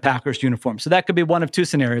in a Packers uniform? So that could be one of two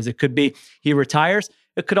scenarios. It could be he retires.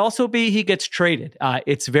 It could also be he gets traded.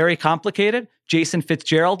 It's very complicated. Jason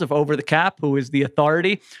Fitzgerald of Over the Cap, who is the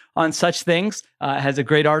authority on such things, has a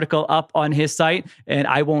great article up on his site. And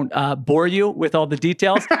I won't bore you with all the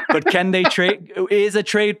details, but can they trade? Is a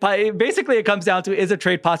trade, basically it comes down to, is a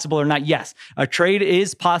trade possible or not? Yes, a trade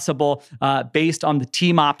is possible based on the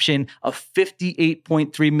team option of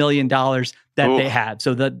 $58.3 million that they have.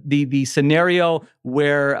 So the scenario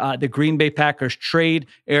where the Green Bay Packers trade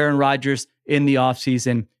Aaron Rodgers in the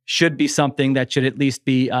offseason should be something that should at least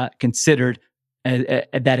be considered,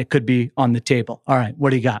 that it could be on the table. All right, what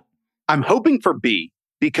do you got? I'm hoping for B,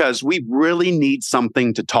 because we really need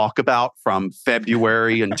something to talk about from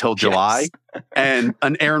February until July. And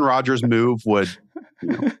an Aaron Rodgers move would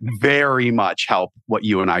very much help what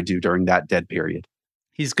you and I do during that dead period.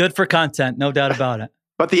 He's good for content, no doubt about it.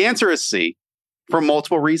 But the answer is C, for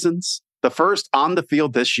multiple reasons. The first, on the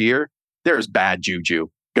field this year, there's bad juju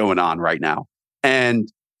going on right now.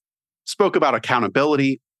 And spoke about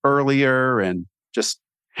accountability earlier and just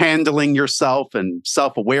handling yourself and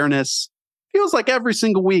self-awareness. Feels like every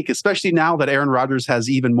single week, especially now that Aaron Rodgers has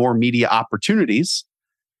even more media opportunities,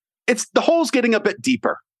 the hole's getting a bit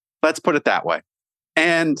deeper. Let's put it that way.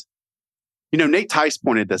 And, Nate Tice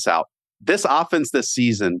pointed this out. This offense this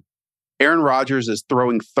season, Aaron Rodgers is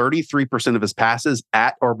throwing 33% of his passes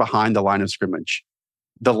at or behind the line of scrimmage.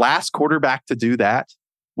 The last quarterback to do that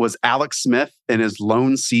was Alex Smith in his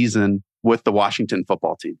lone season with the Washington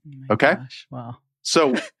football team. Okay? Gosh, wow.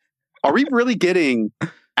 So are we really getting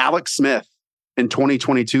Alex Smith in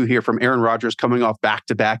 2022 here from Aaron Rodgers coming off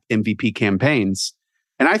back-to-back MVP campaigns?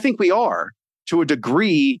 And I think we are, to a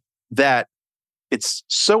degree that it's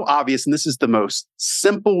so obvious, and this is the most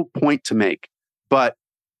simple point to make. But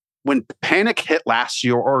when panic hit last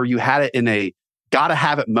year, or you had it in a gotta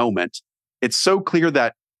have it moment, it's so clear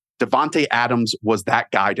that Davante Adams was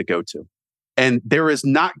that guy to go to. And there is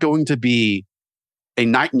not going to be a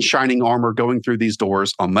knight in shining armor going through these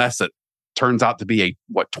doors unless it turns out to be a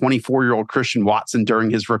 24-year-old Christian Watson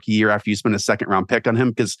during his rookie year after you spend a second-round pick on him,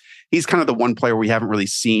 because he's kind of the one player we haven't really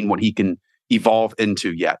seen what he can evolve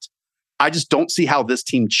into yet. I just don't see how this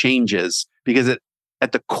team changes, because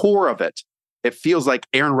at the core of it, it feels like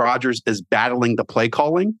Aaron Rodgers is battling the play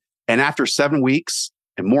calling. And after 7 weeks,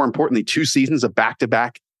 and more importantly, 2 seasons of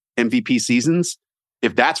back-to-back MVP seasons,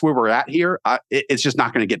 if that's where we're at here, it's just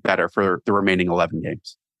not going to get better for the remaining 11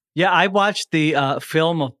 games. Yeah, I watched the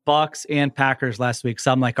film of Bucs and Packers last week.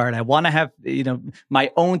 So I'm like, all right, I want to have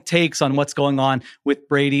my own takes on what's going on with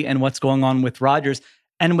Brady and what's going on with Rodgers.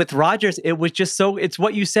 And with Rodgers, it was just it's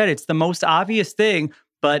what you said. It's the most obvious thing,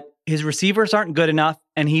 but his receivers aren't good enough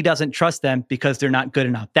and he doesn't trust them because they're not good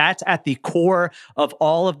enough. That's at the core of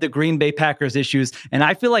all of the Green Bay Packers issues. And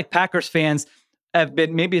I feel like Packers fans have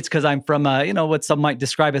been, maybe it's because I'm from what some might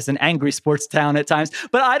describe as an angry sports town at times,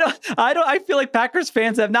 but I feel like Packers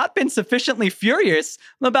fans have not been sufficiently furious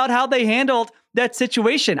about how they handled that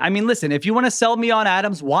situation. I mean, listen, if you want to sell me on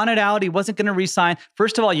Adams, wanted out, he wasn't going to re-sign.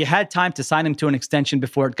 First of all, you had time to sign him to an extension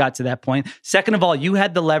before it got to that point. Second of all, you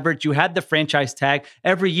had the leverage, you had the franchise tag.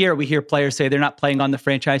 Every year we hear players say they're not playing on the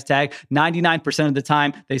franchise tag. 99% of the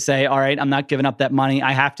time they say, all right, I'm not giving up that money.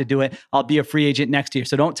 I have to do it. I'll be a free agent next year.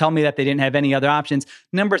 So don't tell me that they didn't have any other options.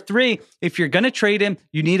 Number 3, if you're going to trade him,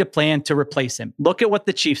 you need a plan to replace him. Look at what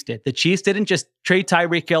the Chiefs did. The Chiefs didn't just trade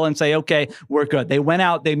Tyreek Hill and say, okay, we're good. They went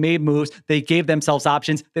out, they made moves, they gave themselves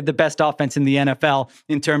options. They have the best offense in the NFL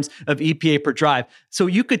in terms of EPA per drive. So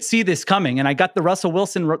you could see this coming. And I got the Russell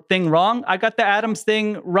Wilson thing wrong. I got the Adams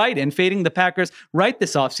thing right and fading the Packers right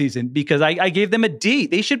this offseason because I gave them a D.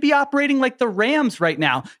 They should be operating like the Rams right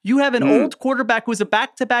now. You have an old quarterback who's a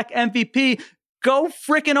back-to-back MVP. Go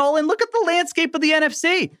freaking all in. Look at the landscape of the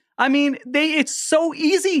NFC. I mean, it's so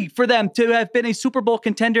easy for them to have been a Super Bowl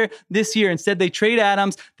contender this year. Instead, they trade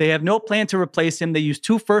Adams. They have no plan to replace him. They use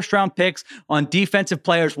 2 first-round picks on defensive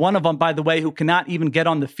players. One of them, by the way, who cannot even get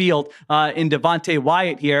on the field in Devontae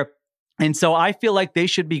Wyatt here. And so I feel like they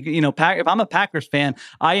should be, if I'm a Packers fan,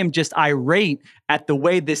 I am just irate at the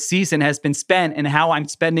way this season has been spent and how I'm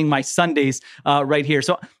spending my Sundays right here.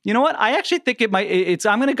 So, you know what? I actually think I'm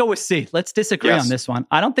going to go with C. Let's disagree on this one.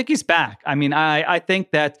 I don't think he's back. I mean, I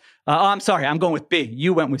think that I'm sorry. I'm going with B.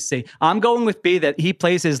 You went with C. I'm going with B, that he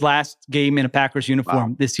plays his last game in a Packers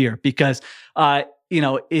uniform this year because,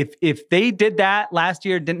 if they did that last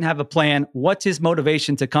year, didn't have a plan, what's his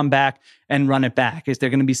motivation to come back and run it back? Is there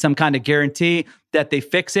going to be some kind of guarantee that they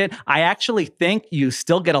fix it? I actually think you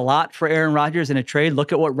still get a lot for Aaron Rodgers in a trade.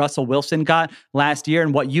 Look at what Russell Wilson got last year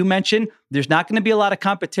and what you mentioned. There's not going to be a lot of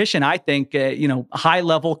competition, I think,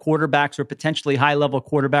 high-level quarterbacks or potentially high-level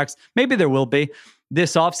quarterbacks. Maybe there will be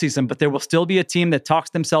this offseason, but there will still be a team that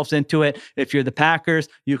talks themselves into it. If you're the Packers,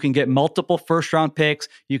 you can get multiple first-round picks.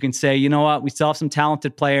 You can say, you know what, we still have some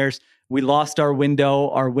talented players. We lost our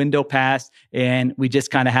window passed, and we just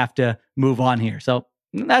kind of have to move on here. So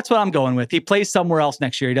that's what I'm going with. He plays somewhere else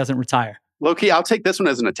next year. He doesn't retire. Low-key, I'll take this one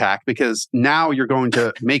as an attack because now you're going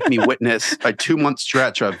to make me witness a 2-month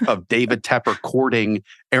stretch of David Tepper courting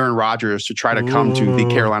Aaron Rodgers to try to come to the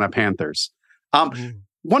Carolina Panthers.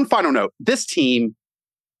 One final note. This team,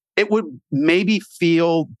 it would maybe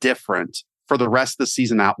feel different for the rest of the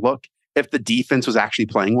season outlook if the defense was actually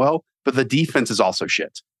playing well, but the defense is also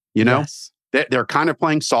shit. Yes. They're kind of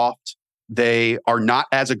playing soft. They are not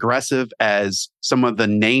as aggressive as some of the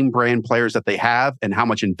name brand players that they have and how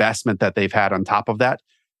much investment that they've had on top of that.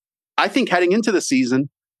 I think heading into the season,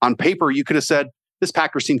 on paper, you could have said this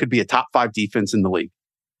Packers team could be a top 5 defense in the league.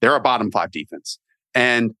 They're a bottom 5 defense.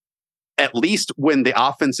 And at least when the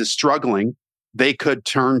offense is struggling, they could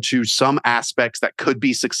turn to some aspects that could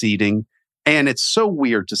be succeeding. And it's so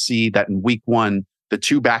weird to see that in week 1, the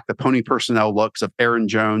two back the pony personnel looks of Aaron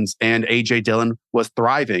Jones and A.J. Dillon was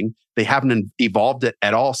thriving. They haven't evolved it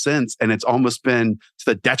at all since. And it's almost been to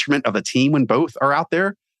the detriment of the team when both are out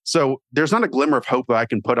there. So there's not a glimmer of hope that I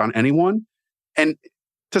can put on anyone. And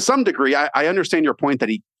to some degree, I understand your point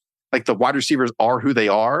that the wide receivers are who they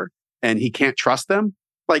are and he can't trust them.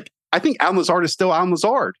 I think Allen Lazard is still Allen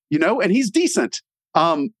Lazard, and he's decent.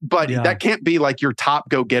 But that can't be your top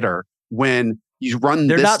go-getter when you run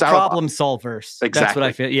They're this not style problem solvers. Exactly. That's what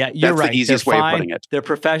I feel. Yeah, you're right. That's the easiest way of putting it. They're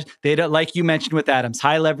professional. They don't, like you mentioned with Adams,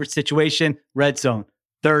 high leverage situation, red zone,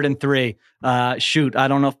 3rd and 3. Shoot, I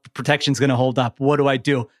don't know if protection's going to hold up. What do I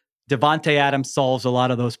do? Devontae Adams solves a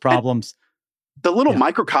lot of those problems. And the little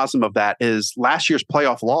microcosm of that is last year's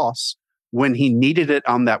playoff loss when he needed it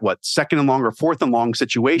on that, 2nd and long or 4th and long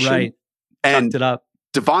situation. Right. And tucked it up.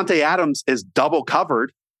 Devontae Adams is double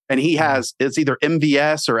covered. And it's either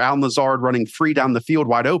MVS or Allen Lazard running free down the field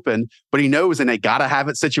wide open, but he knows in a gotta have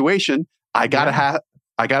it situation, I gotta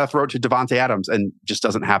throw it to Devontae Adams, and just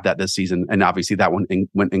doesn't have that this season. And obviously that one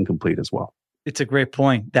went incomplete as well. It's a great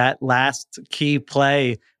point. That last key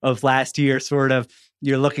play of last year, sort of,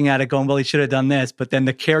 you're looking at it going, well, he should have done this, but then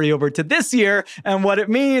the carryover to this year and what it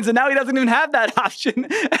means. And now he doesn't even have that option.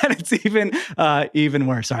 And it's even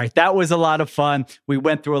worse. All right. That was a lot of fun. We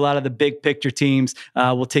went through a lot of the big picture teams.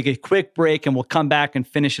 We'll take a quick break and we'll come back and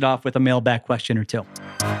finish it off with a mailbag question or two.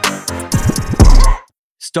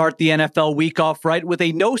 Start the NFL week off right with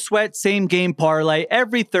a no-sweat same-game parlay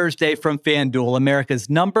every Thursday from FanDuel, America's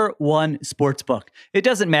 #1 sportsbook. It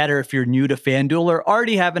doesn't matter if you're new to FanDuel or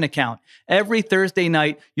already have an account. Every Thursday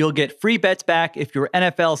night, you'll get free bets back if your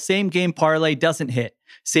NFL same-game parlay doesn't hit.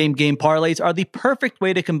 Same-game parlays are the perfect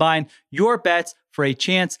way to combine your bets for a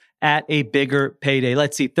chance at a bigger payday.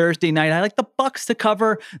 Let's see, Thursday night, I like the Bucs to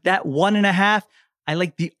cover that 1.5. I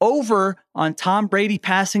like the over on Tom Brady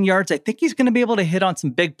passing yards. I think he's going to be able to hit on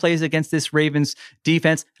some big plays against this Ravens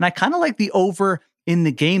defense. And I kind of like the over in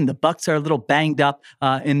the game. The Bucs are a little banged up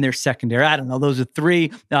in their secondary. I don't know. Those are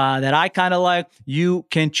 3 that I kind of like. You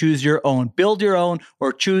can choose your own. Build your own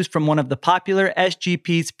or choose from one of the popular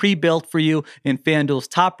SGPs pre-built for you in FanDuel's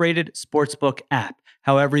top-rated sportsbook app.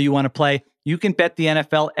 However you want to play, you can bet the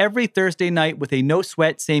NFL every Thursday night with a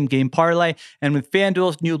no-sweat same-game parlay. And with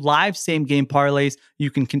FanDuel's new live same-game parlays, you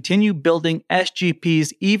can continue building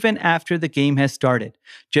SGPs even after the game has started.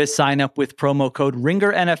 Just sign up with promo code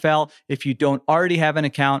RINGERNFL if you don't already have an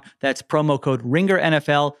account. That's promo code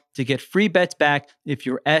RINGERNFL to get free bets back if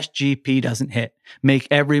your SGP doesn't hit. Make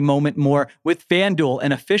every moment more with FanDuel,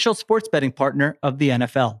 an official sports betting partner of the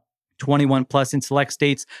NFL. 21 plus in select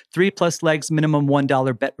states, 3+ legs, minimum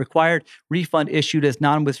 $1 bet required. Refund issued as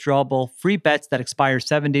non-withdrawable. Free bets that expire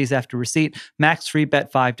 7 days after receipt. Max free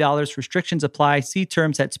bet $5. Restrictions apply. See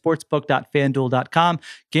terms at sportsbook.fanduel.com.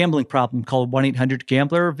 Gambling problem? Call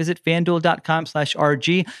 1-800-GAMBLER or visit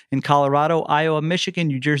fanduel.com/RG. In Colorado, Iowa, Michigan,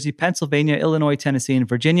 New Jersey, Pennsylvania, Illinois, Tennessee, and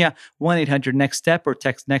Virginia. 1-800-NEXT-STEP or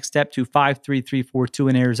text NEXT-STEP to 53342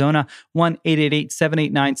 in Arizona.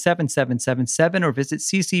 1-888-789-7777 or visit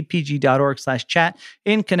ccpg ksbg.org/chat.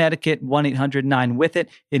 In Connecticut, 1-800-9-WITH-IT.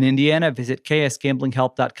 In Indiana, visit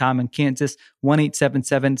ksgamblinghelp.com. In Kansas,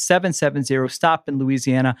 1-877-770-STOP. In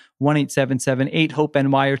Louisiana,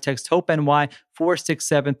 1-877-8-HOPE-NY, or text HOPE-NY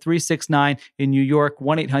 467-369. In New York,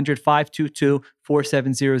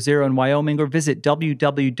 1-800-522-4700. In Wyoming, or visit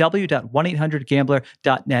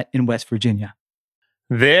www.1800gambler.net. in West Virginia.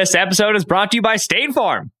 This episode is brought to you by State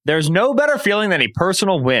Farm. There's no better feeling than a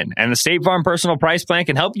personal win, and the State Farm Personal Price Plan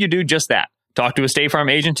can help you do just that. Talk to a State Farm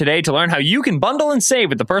agent today to learn how you can bundle and save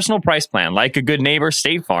with the Personal Price Plan. Like a good neighbor,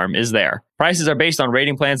 State Farm is there. Prices are based on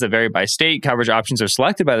rating plans that vary by state. Coverage options are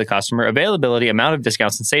selected by the customer. Availability, amount of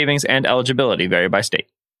discounts and savings, and eligibility vary by state.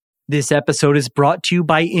 This episode is brought to you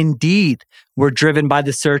by Indeed. We're driven by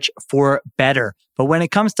the search for better. But when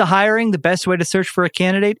it comes to hiring, the best way to search for a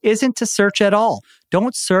candidate isn't to search at all.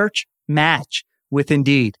 Don't search, match with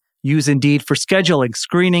Indeed. Use Indeed for scheduling,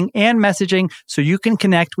 screening, and messaging so you can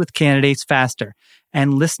connect with candidates faster.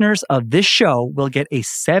 And listeners of this show will get a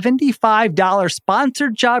 $75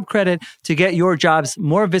 sponsored job credit to get your jobs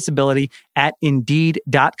more visibility at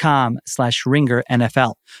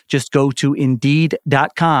Indeed.com/RingerNFL. Just go to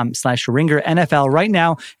Indeed.com/RingerNFL right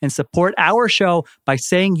now and support our show by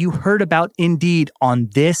saying you heard about Indeed on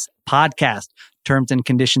this podcast. Terms and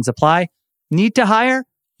conditions apply. Need to hire?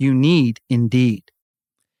 You need Indeed.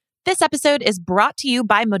 This episode is brought to you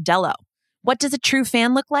by Modelo. What does a true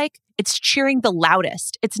fan look like? It's cheering the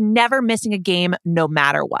loudest. It's never missing a game, no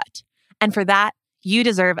matter what. And for that, you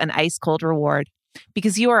deserve an ice-cold reward.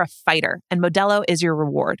 Because you are a fighter, and Modelo is your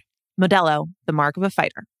reward. Modelo, the mark of a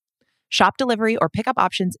fighter. Shop delivery or pickup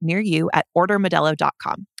options near you at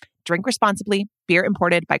ordermodelo.com. Drink responsibly. Beer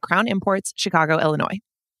imported by Crown Imports, Chicago, Illinois.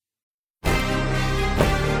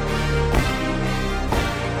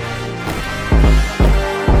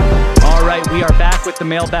 All right, we are back with the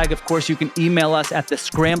mailbag. Of course, you can email us at the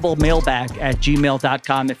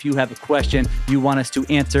scramblemailbag@gmail.com if you have a question you want us to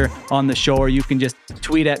answer on the show, or you can just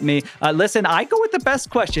tweet at me. Listen, I go with the best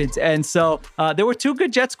questions. And so there were two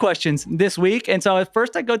good Jets questions this week. And so at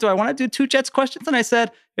first I want to do two Jets questions. And I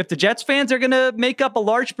said, if the Jets fans are going to make up a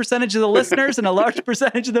large percentage of the listeners and a large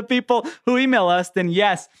percentage of the people who email us, then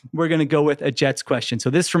yes, we're going to go with a Jets question. So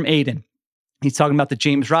this is from Aiden. He's talking about the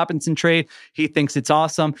James Robinson trade. He thinks it's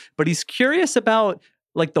awesome, but he's curious about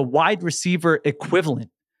like the wide receiver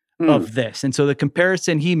equivalent of this. And so the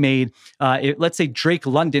comparison he made, let's say Drake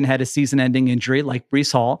London had a season-ending injury like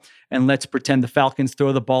Breece Hall, and let's pretend the Falcons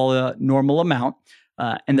throw the ball a normal amount,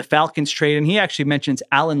 and the Falcons trade, and he actually mentions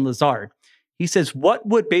Allen Lazard. He says, what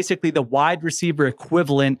would basically the wide receiver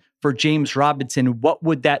equivalent for James Robinson, what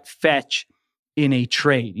would that fetch in a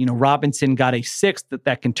trade? You know, Robinson got a sixth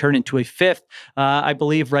that can turn into a fifth, I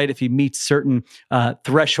believe, right? If he meets certain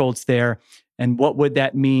thresholds there. And what would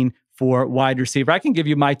that mean for wide receiver? I can give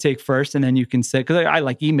you my take first, and then you can say, because I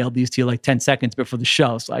like emailed these to you like 10 seconds before the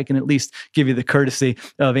show, so I can at least give you the courtesy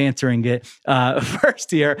of answering it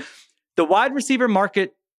first here. The wide receiver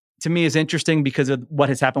market, to me, is interesting because of what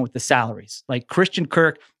has happened with the salaries. Like Christian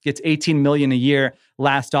Kirk gets $18 million a year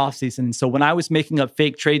last offseason. And so when I was making up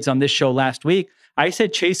fake trades on this show last week, I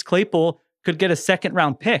said Chase Claypool could get a second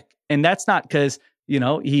round pick. And that's not because, you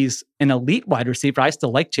know, he's an elite wide receiver. I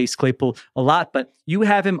still like Chase Claypool a lot, but you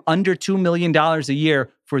have him under $2 million a year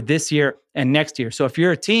for this year and next year. So if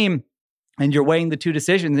you're a team and you're weighing the two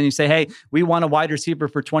decisions and you say, hey, we want a wide receiver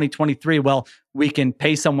for 2023. Well, we can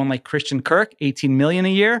pay someone like Christian Kirk $18 million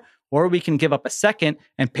a year, or we can give up a second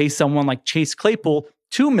and pay someone like Chase Claypool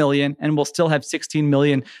 $2 million, and we'll still have $16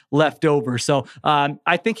 million left over. So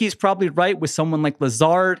I think he's probably right with someone like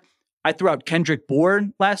Lazard. I threw out Kendrick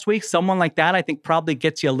Bourne last week. Someone like that, I think, probably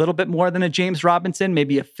gets you a little bit more than a James Robinson,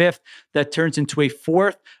 maybe a fifth that turns into a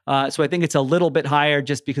fourth. So I think it's a little bit higher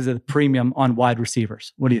just because of the premium on wide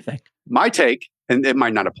receivers. What do you think? My take, and it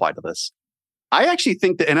might not apply to this, I actually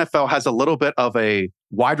think the NFL has a little bit of a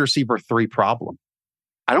wide receiver 3 problem.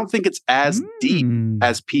 I don't think it's as deep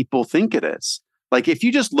as people think it is. Like if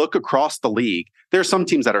you just look across the league, there are some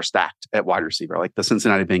teams that are stacked at wide receiver, like the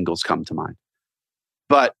Cincinnati Bengals come to mind.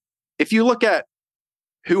 But if you look at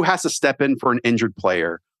who has to step in for an injured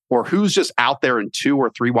player or who's just out there in 2 or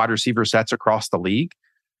 3 wide receiver sets across the league,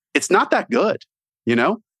 it's not that good, you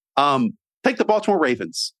know? Take the Baltimore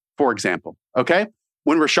Ravens, for example, okay?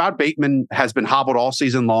 When Rashad Bateman has been hobbled all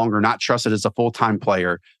season long or not trusted as a full-time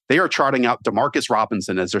player, they are charting out Demarcus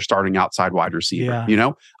Robinson as their starting outside wide receiver, you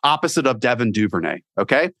know, opposite of Devin Duvernay,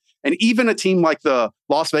 okay? And even a team like the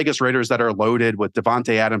Las Vegas Raiders that are loaded with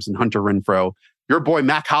Devontae Adams and Hunter Renfrow, your boy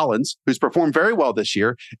Mac Hollins, who's performed very well this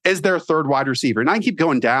year, is their third wide receiver. And I keep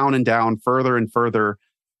going down and down, further and further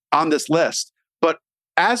on this list. But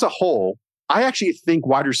as a whole, I actually think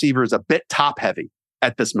wide receiver is a bit top heavy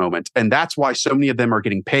at this moment. And that's why so many of them are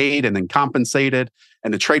getting paid and then compensated,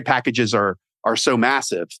 and the trade packages are so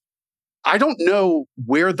massive. I don't know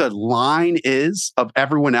where the line is of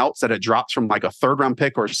everyone else that it drops from like a 3rd round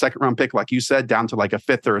pick or a 2nd round pick, like you said, down to like a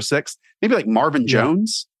 5th or a 6th. Maybe like Marvin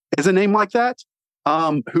Jones is a name like that,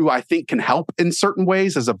 who I think can help in certain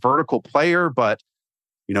ways as a vertical player, but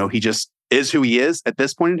he just is who he is at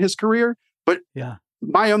this point in his career. But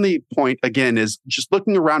my only point, again, is just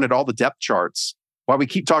looking around at all the depth charts. While we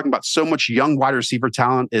keep talking about so much young wide receiver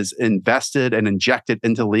talent is invested and injected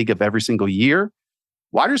into the league of every single year,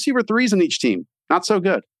 wide receiver 3s in each team, not so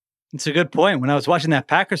good. It's a good point. When I was watching that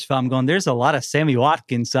Packers film, I'm going, there's a lot of Sammy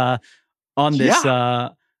Watkins on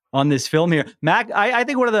this film here. Mac, I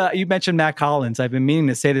think you mentioned Matt Collins. I've been meaning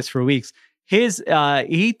to say this for weeks.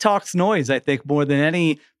 He talks noise, I think, more than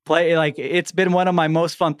any play. Like, it's been one of my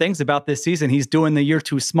most fun things about this season. He's doing the "you're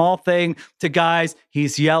too small" thing to guys.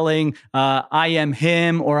 He's yelling, "I am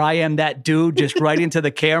him" or "I am that dude," just right into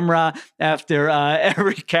the camera after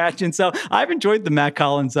every catch. And so I've enjoyed the Matt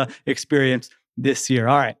Collins experience this year.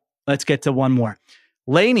 All right, let's get to one more.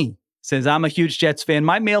 Laney says, I'm a huge Jets fan.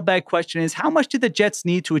 My mailbag question is, how much do the Jets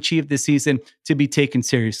need to achieve this season to be taken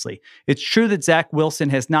seriously? It's true that Zach Wilson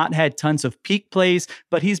has not had tons of peak plays,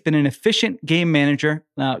 but he's been an efficient game manager.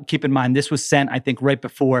 Keep in mind, this was sent, I think, right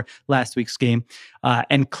before last week's game.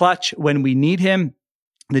 And clutch when we need him.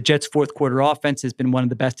 The Jets' fourth quarter offense has been one of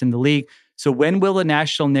the best in the league. So when will the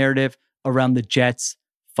national narrative around the Jets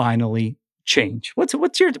finally change? What's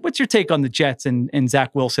your take on the Jets and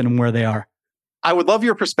Zach Wilson and where they are? I would love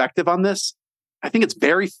your perspective on this. I think it's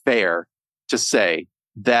very fair to say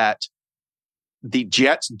that the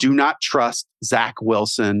Jets do not trust Zach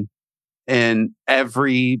Wilson in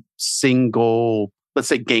every single, let's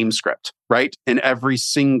say, game script, right? In every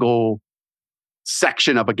single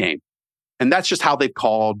section of a game. And that's just how they've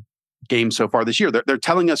called games so far this year. They're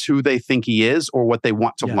telling us who they think he is or what they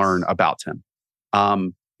want to learn about him.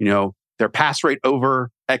 Their pass rate over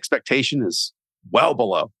expectation is well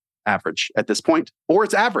below average at this point, or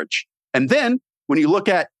it's average. And then when you look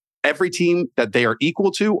at every team that they are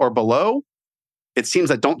equal to or below, it seems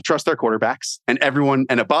that don't trust their quarterbacks, and everyone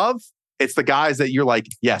and above, it's the guys that you're like,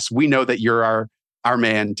 yes, we know that you're our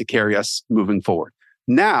man to carry us moving forward.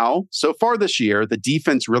 Now, so far this year, the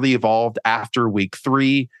defense really evolved after week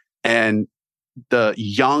 3, and the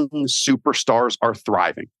young superstars are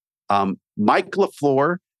thriving. Mike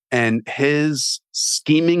LaFleur and his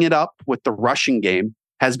scheming it up with the rushing game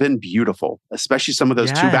has been beautiful, especially some of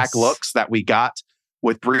those two-back looks that we got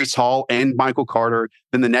with Breece Hall and Michael Carter.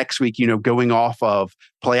 Then the next week, going off of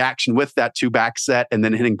play action with that two-back set and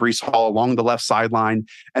then hitting Breece Hall along the left sideline.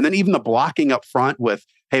 And then even the blocking up front with,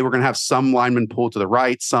 hey, we're going to have some linemen pull to the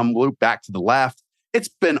right, some loop back to the left. It's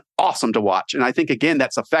been awesome to watch. And I think, again,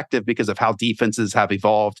 that's effective because of how defenses have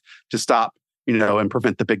evolved to stop, and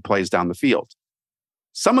prevent the big plays down the field.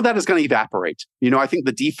 Some of that is going to evaporate. I think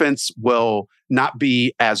the defense will not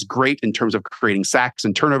be as great in terms of creating sacks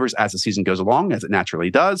and turnovers as the season goes along, as it naturally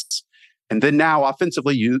does. And then now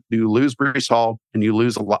offensively, you lose Breece Hall and you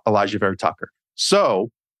lose Elijah Vera Tucker. So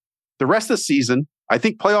the rest of the season, I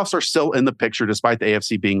think playoffs are still in the picture despite the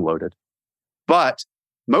AFC being loaded. But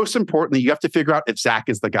most importantly, you have to figure out if Zach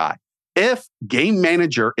is the guy. If game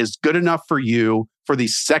manager is good enough for you for the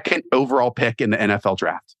 2nd overall pick in the NFL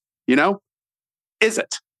draft, is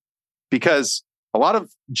it? Because a lot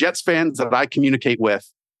of Jets fans that I communicate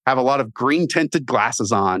with have a lot of green tinted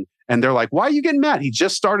glasses on, and they're like, why are you getting mad? He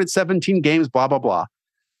just started 17 games, blah, blah, blah.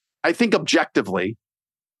 I think objectively,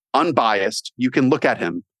 unbiased, you can look at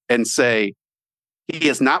him and say, he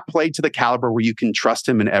has not played to the caliber where you can trust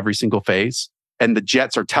him in every single phase. And the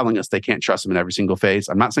Jets are telling us they can't trust him in every single phase.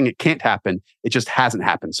 I'm not saying it can't happen. It just hasn't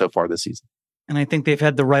happened so far this season. And I think they've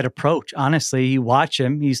had the right approach. Honestly, you watch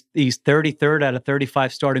him, he's 33rd out of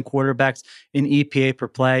 35 starting quarterbacks in EPA per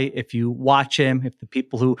play. If you watch him, if the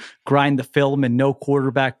people who grind the film and know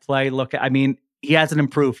quarterback play, he hasn't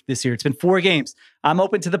improved this year. It's been 4 games. I'm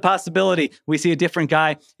open to the possibility we see a different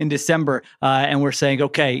guy in December, and we're saying,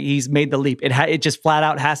 okay, he's made the leap. It just flat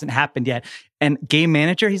out hasn't happened yet. And game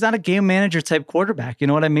manager, he's not a game manager type quarterback. You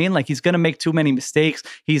know what I mean? Like, he's going to make too many mistakes.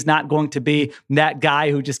 He's not going to be that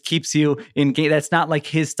guy who just keeps you in game. That's not like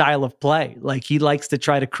his style of play. Like, he likes to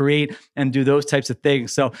try to create and do those types of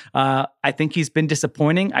things. So I think he's been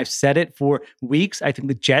disappointing. I've said it for weeks. I think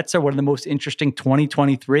the Jets are one of the most interesting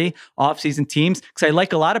 2023 offseason teams because I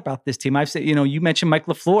like a lot about this team. I've said, you mentioned Mike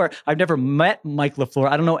LaFleur. I've never met Mike LaFleur.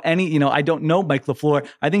 I don't know I don't know Mike LaFleur.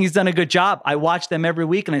 I think he's done a good job. I watch them every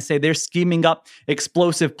week and I say they're scheming up up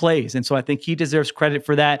explosive plays. And so I think he deserves credit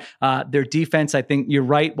for that. Their defense, I think you're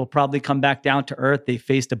right, will probably come back down to earth. They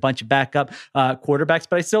faced a bunch of backup quarterbacks,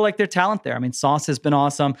 but I still like their talent there. I mean, Sauce has been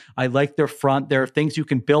awesome. I like their front. There are things you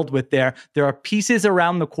can build with there. There are pieces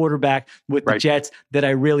around the quarterback with the Jets that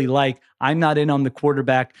I really like. I'm not in on the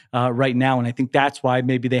quarterback right now, and I think that's why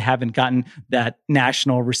maybe they haven't gotten that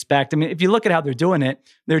national respect. I mean, if you look at how they're doing it,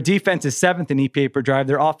 their defense is 7th in EPA per drive.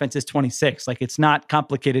 Their offense is 26th. Like, it's not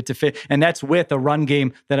complicated to fit, and that's with a run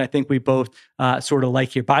game that I think we both sort of like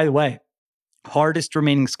here. By the way, hardest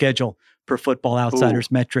remaining schedule per Football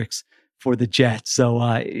Outsiders metrics for the Jets. So,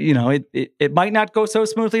 it might not go so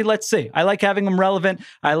smoothly. Let's see. I like having them relevant.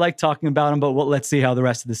 I like talking about them, but let's see how the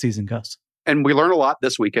rest of the season goes. And we learned a lot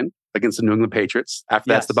this weekend against the New England Patriots. After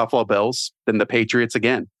that's the Buffalo Bills, then the Patriots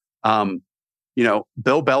again. Bill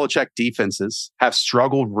Belichick defenses have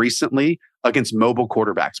struggled recently against mobile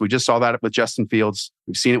quarterbacks. We just saw that with Justin Fields.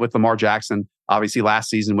 We've seen it with Lamar Jackson, obviously last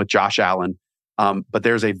season with Josh Allen. But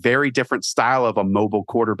there's a very different style of a mobile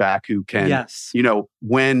quarterback who can,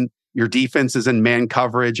 when your defense is in man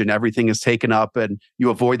coverage and everything is taken up and you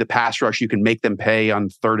avoid the pass rush, you can make them pay on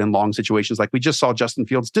 3rd and long situations like we just saw Justin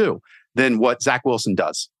Fields do than what Zach Wilson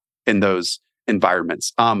does in those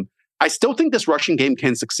environments. I still think this rushing game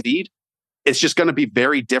can succeed. It's just going to be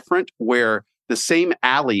very different where the same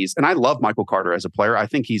alleys, and I love Michael Carter as a player. I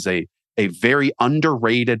think he's a very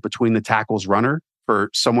underrated between the tackles runner for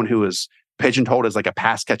someone who is pigeonholed as like a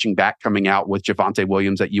pass catching back coming out with Javonte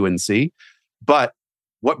Williams at UNC. But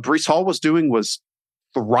what Breece Hall was doing was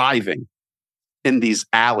thriving in these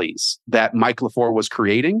alleys that Mike LaFleur was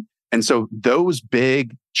creating. And so those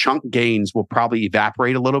big chunk gains will probably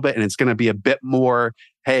evaporate a little bit. And it's going to be a bit more,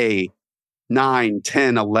 9,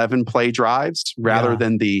 10, 11 play drives rather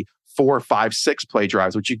than the 4, 5, 6 play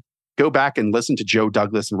drives, which you go back and listen to Joe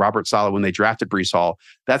Douglas and Robert Saleh when they drafted Breece Hall.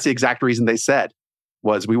 That's the exact reason they said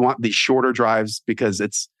was we want these shorter drives because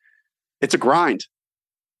it's a grind.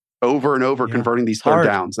 Over and over converting these third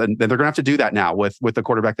downs. And they're going to have to do that now with the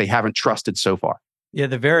quarterback they haven't trusted so far. Yeah,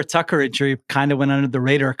 the Vera Tucker injury kind of went under the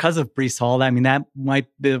radar because of Breece Hall. I mean, that might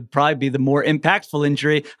probably be the more impactful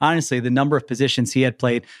injury. Honestly, the number of positions he had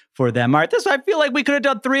played for them. All right, I feel like we could have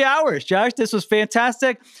done 3 hours, Josh. This was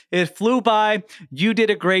fantastic. It flew by. You did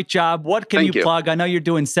a great job. What can you plug? I know you're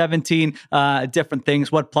doing 17 different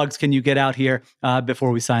things. What plugs can you get out here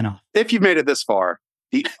before we sign off? If you've made it this far,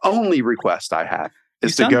 the only request I have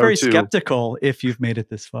is to go to... You sound very skeptical if you've made it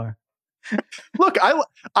this far. Look,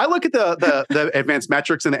 I look at the advanced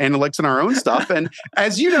metrics and the analytics and our own stuff. And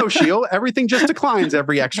as you know, Sheil, everything just declines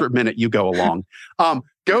every extra minute you go along.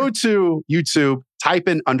 Go to YouTube, type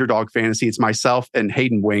in Underdog Fantasy. It's myself and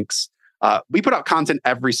Hayden Winks. We put out content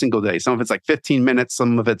every single day. Some of it's like 15 minutes.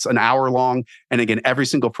 Some of it's an hour long. And again, every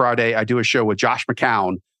single Friday, I do a show with Josh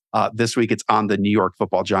McCown. This week, it's on the New York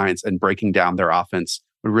Football Giants and breaking down their offense.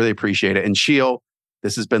 We really appreciate it. And Sheil,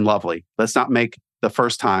 this has been lovely. Let's not make the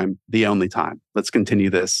first time the only time. Let's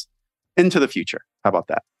continue this into the future. How about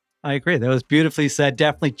that? I agree. That was beautifully said.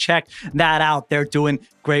 Definitely check that out. They're doing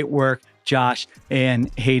great work, Josh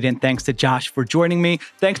and Hayden. Thanks to Josh for joining me.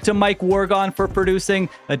 Thanks to Mike Wargon for producing.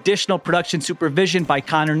 Additional production supervision by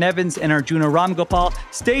Connor Nevins and Arjuna Ramgopal.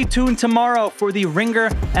 Stay tuned tomorrow for the Ringer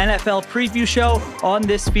NFL preview show on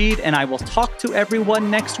this feed, and I will talk to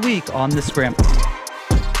everyone next week on The Scramble.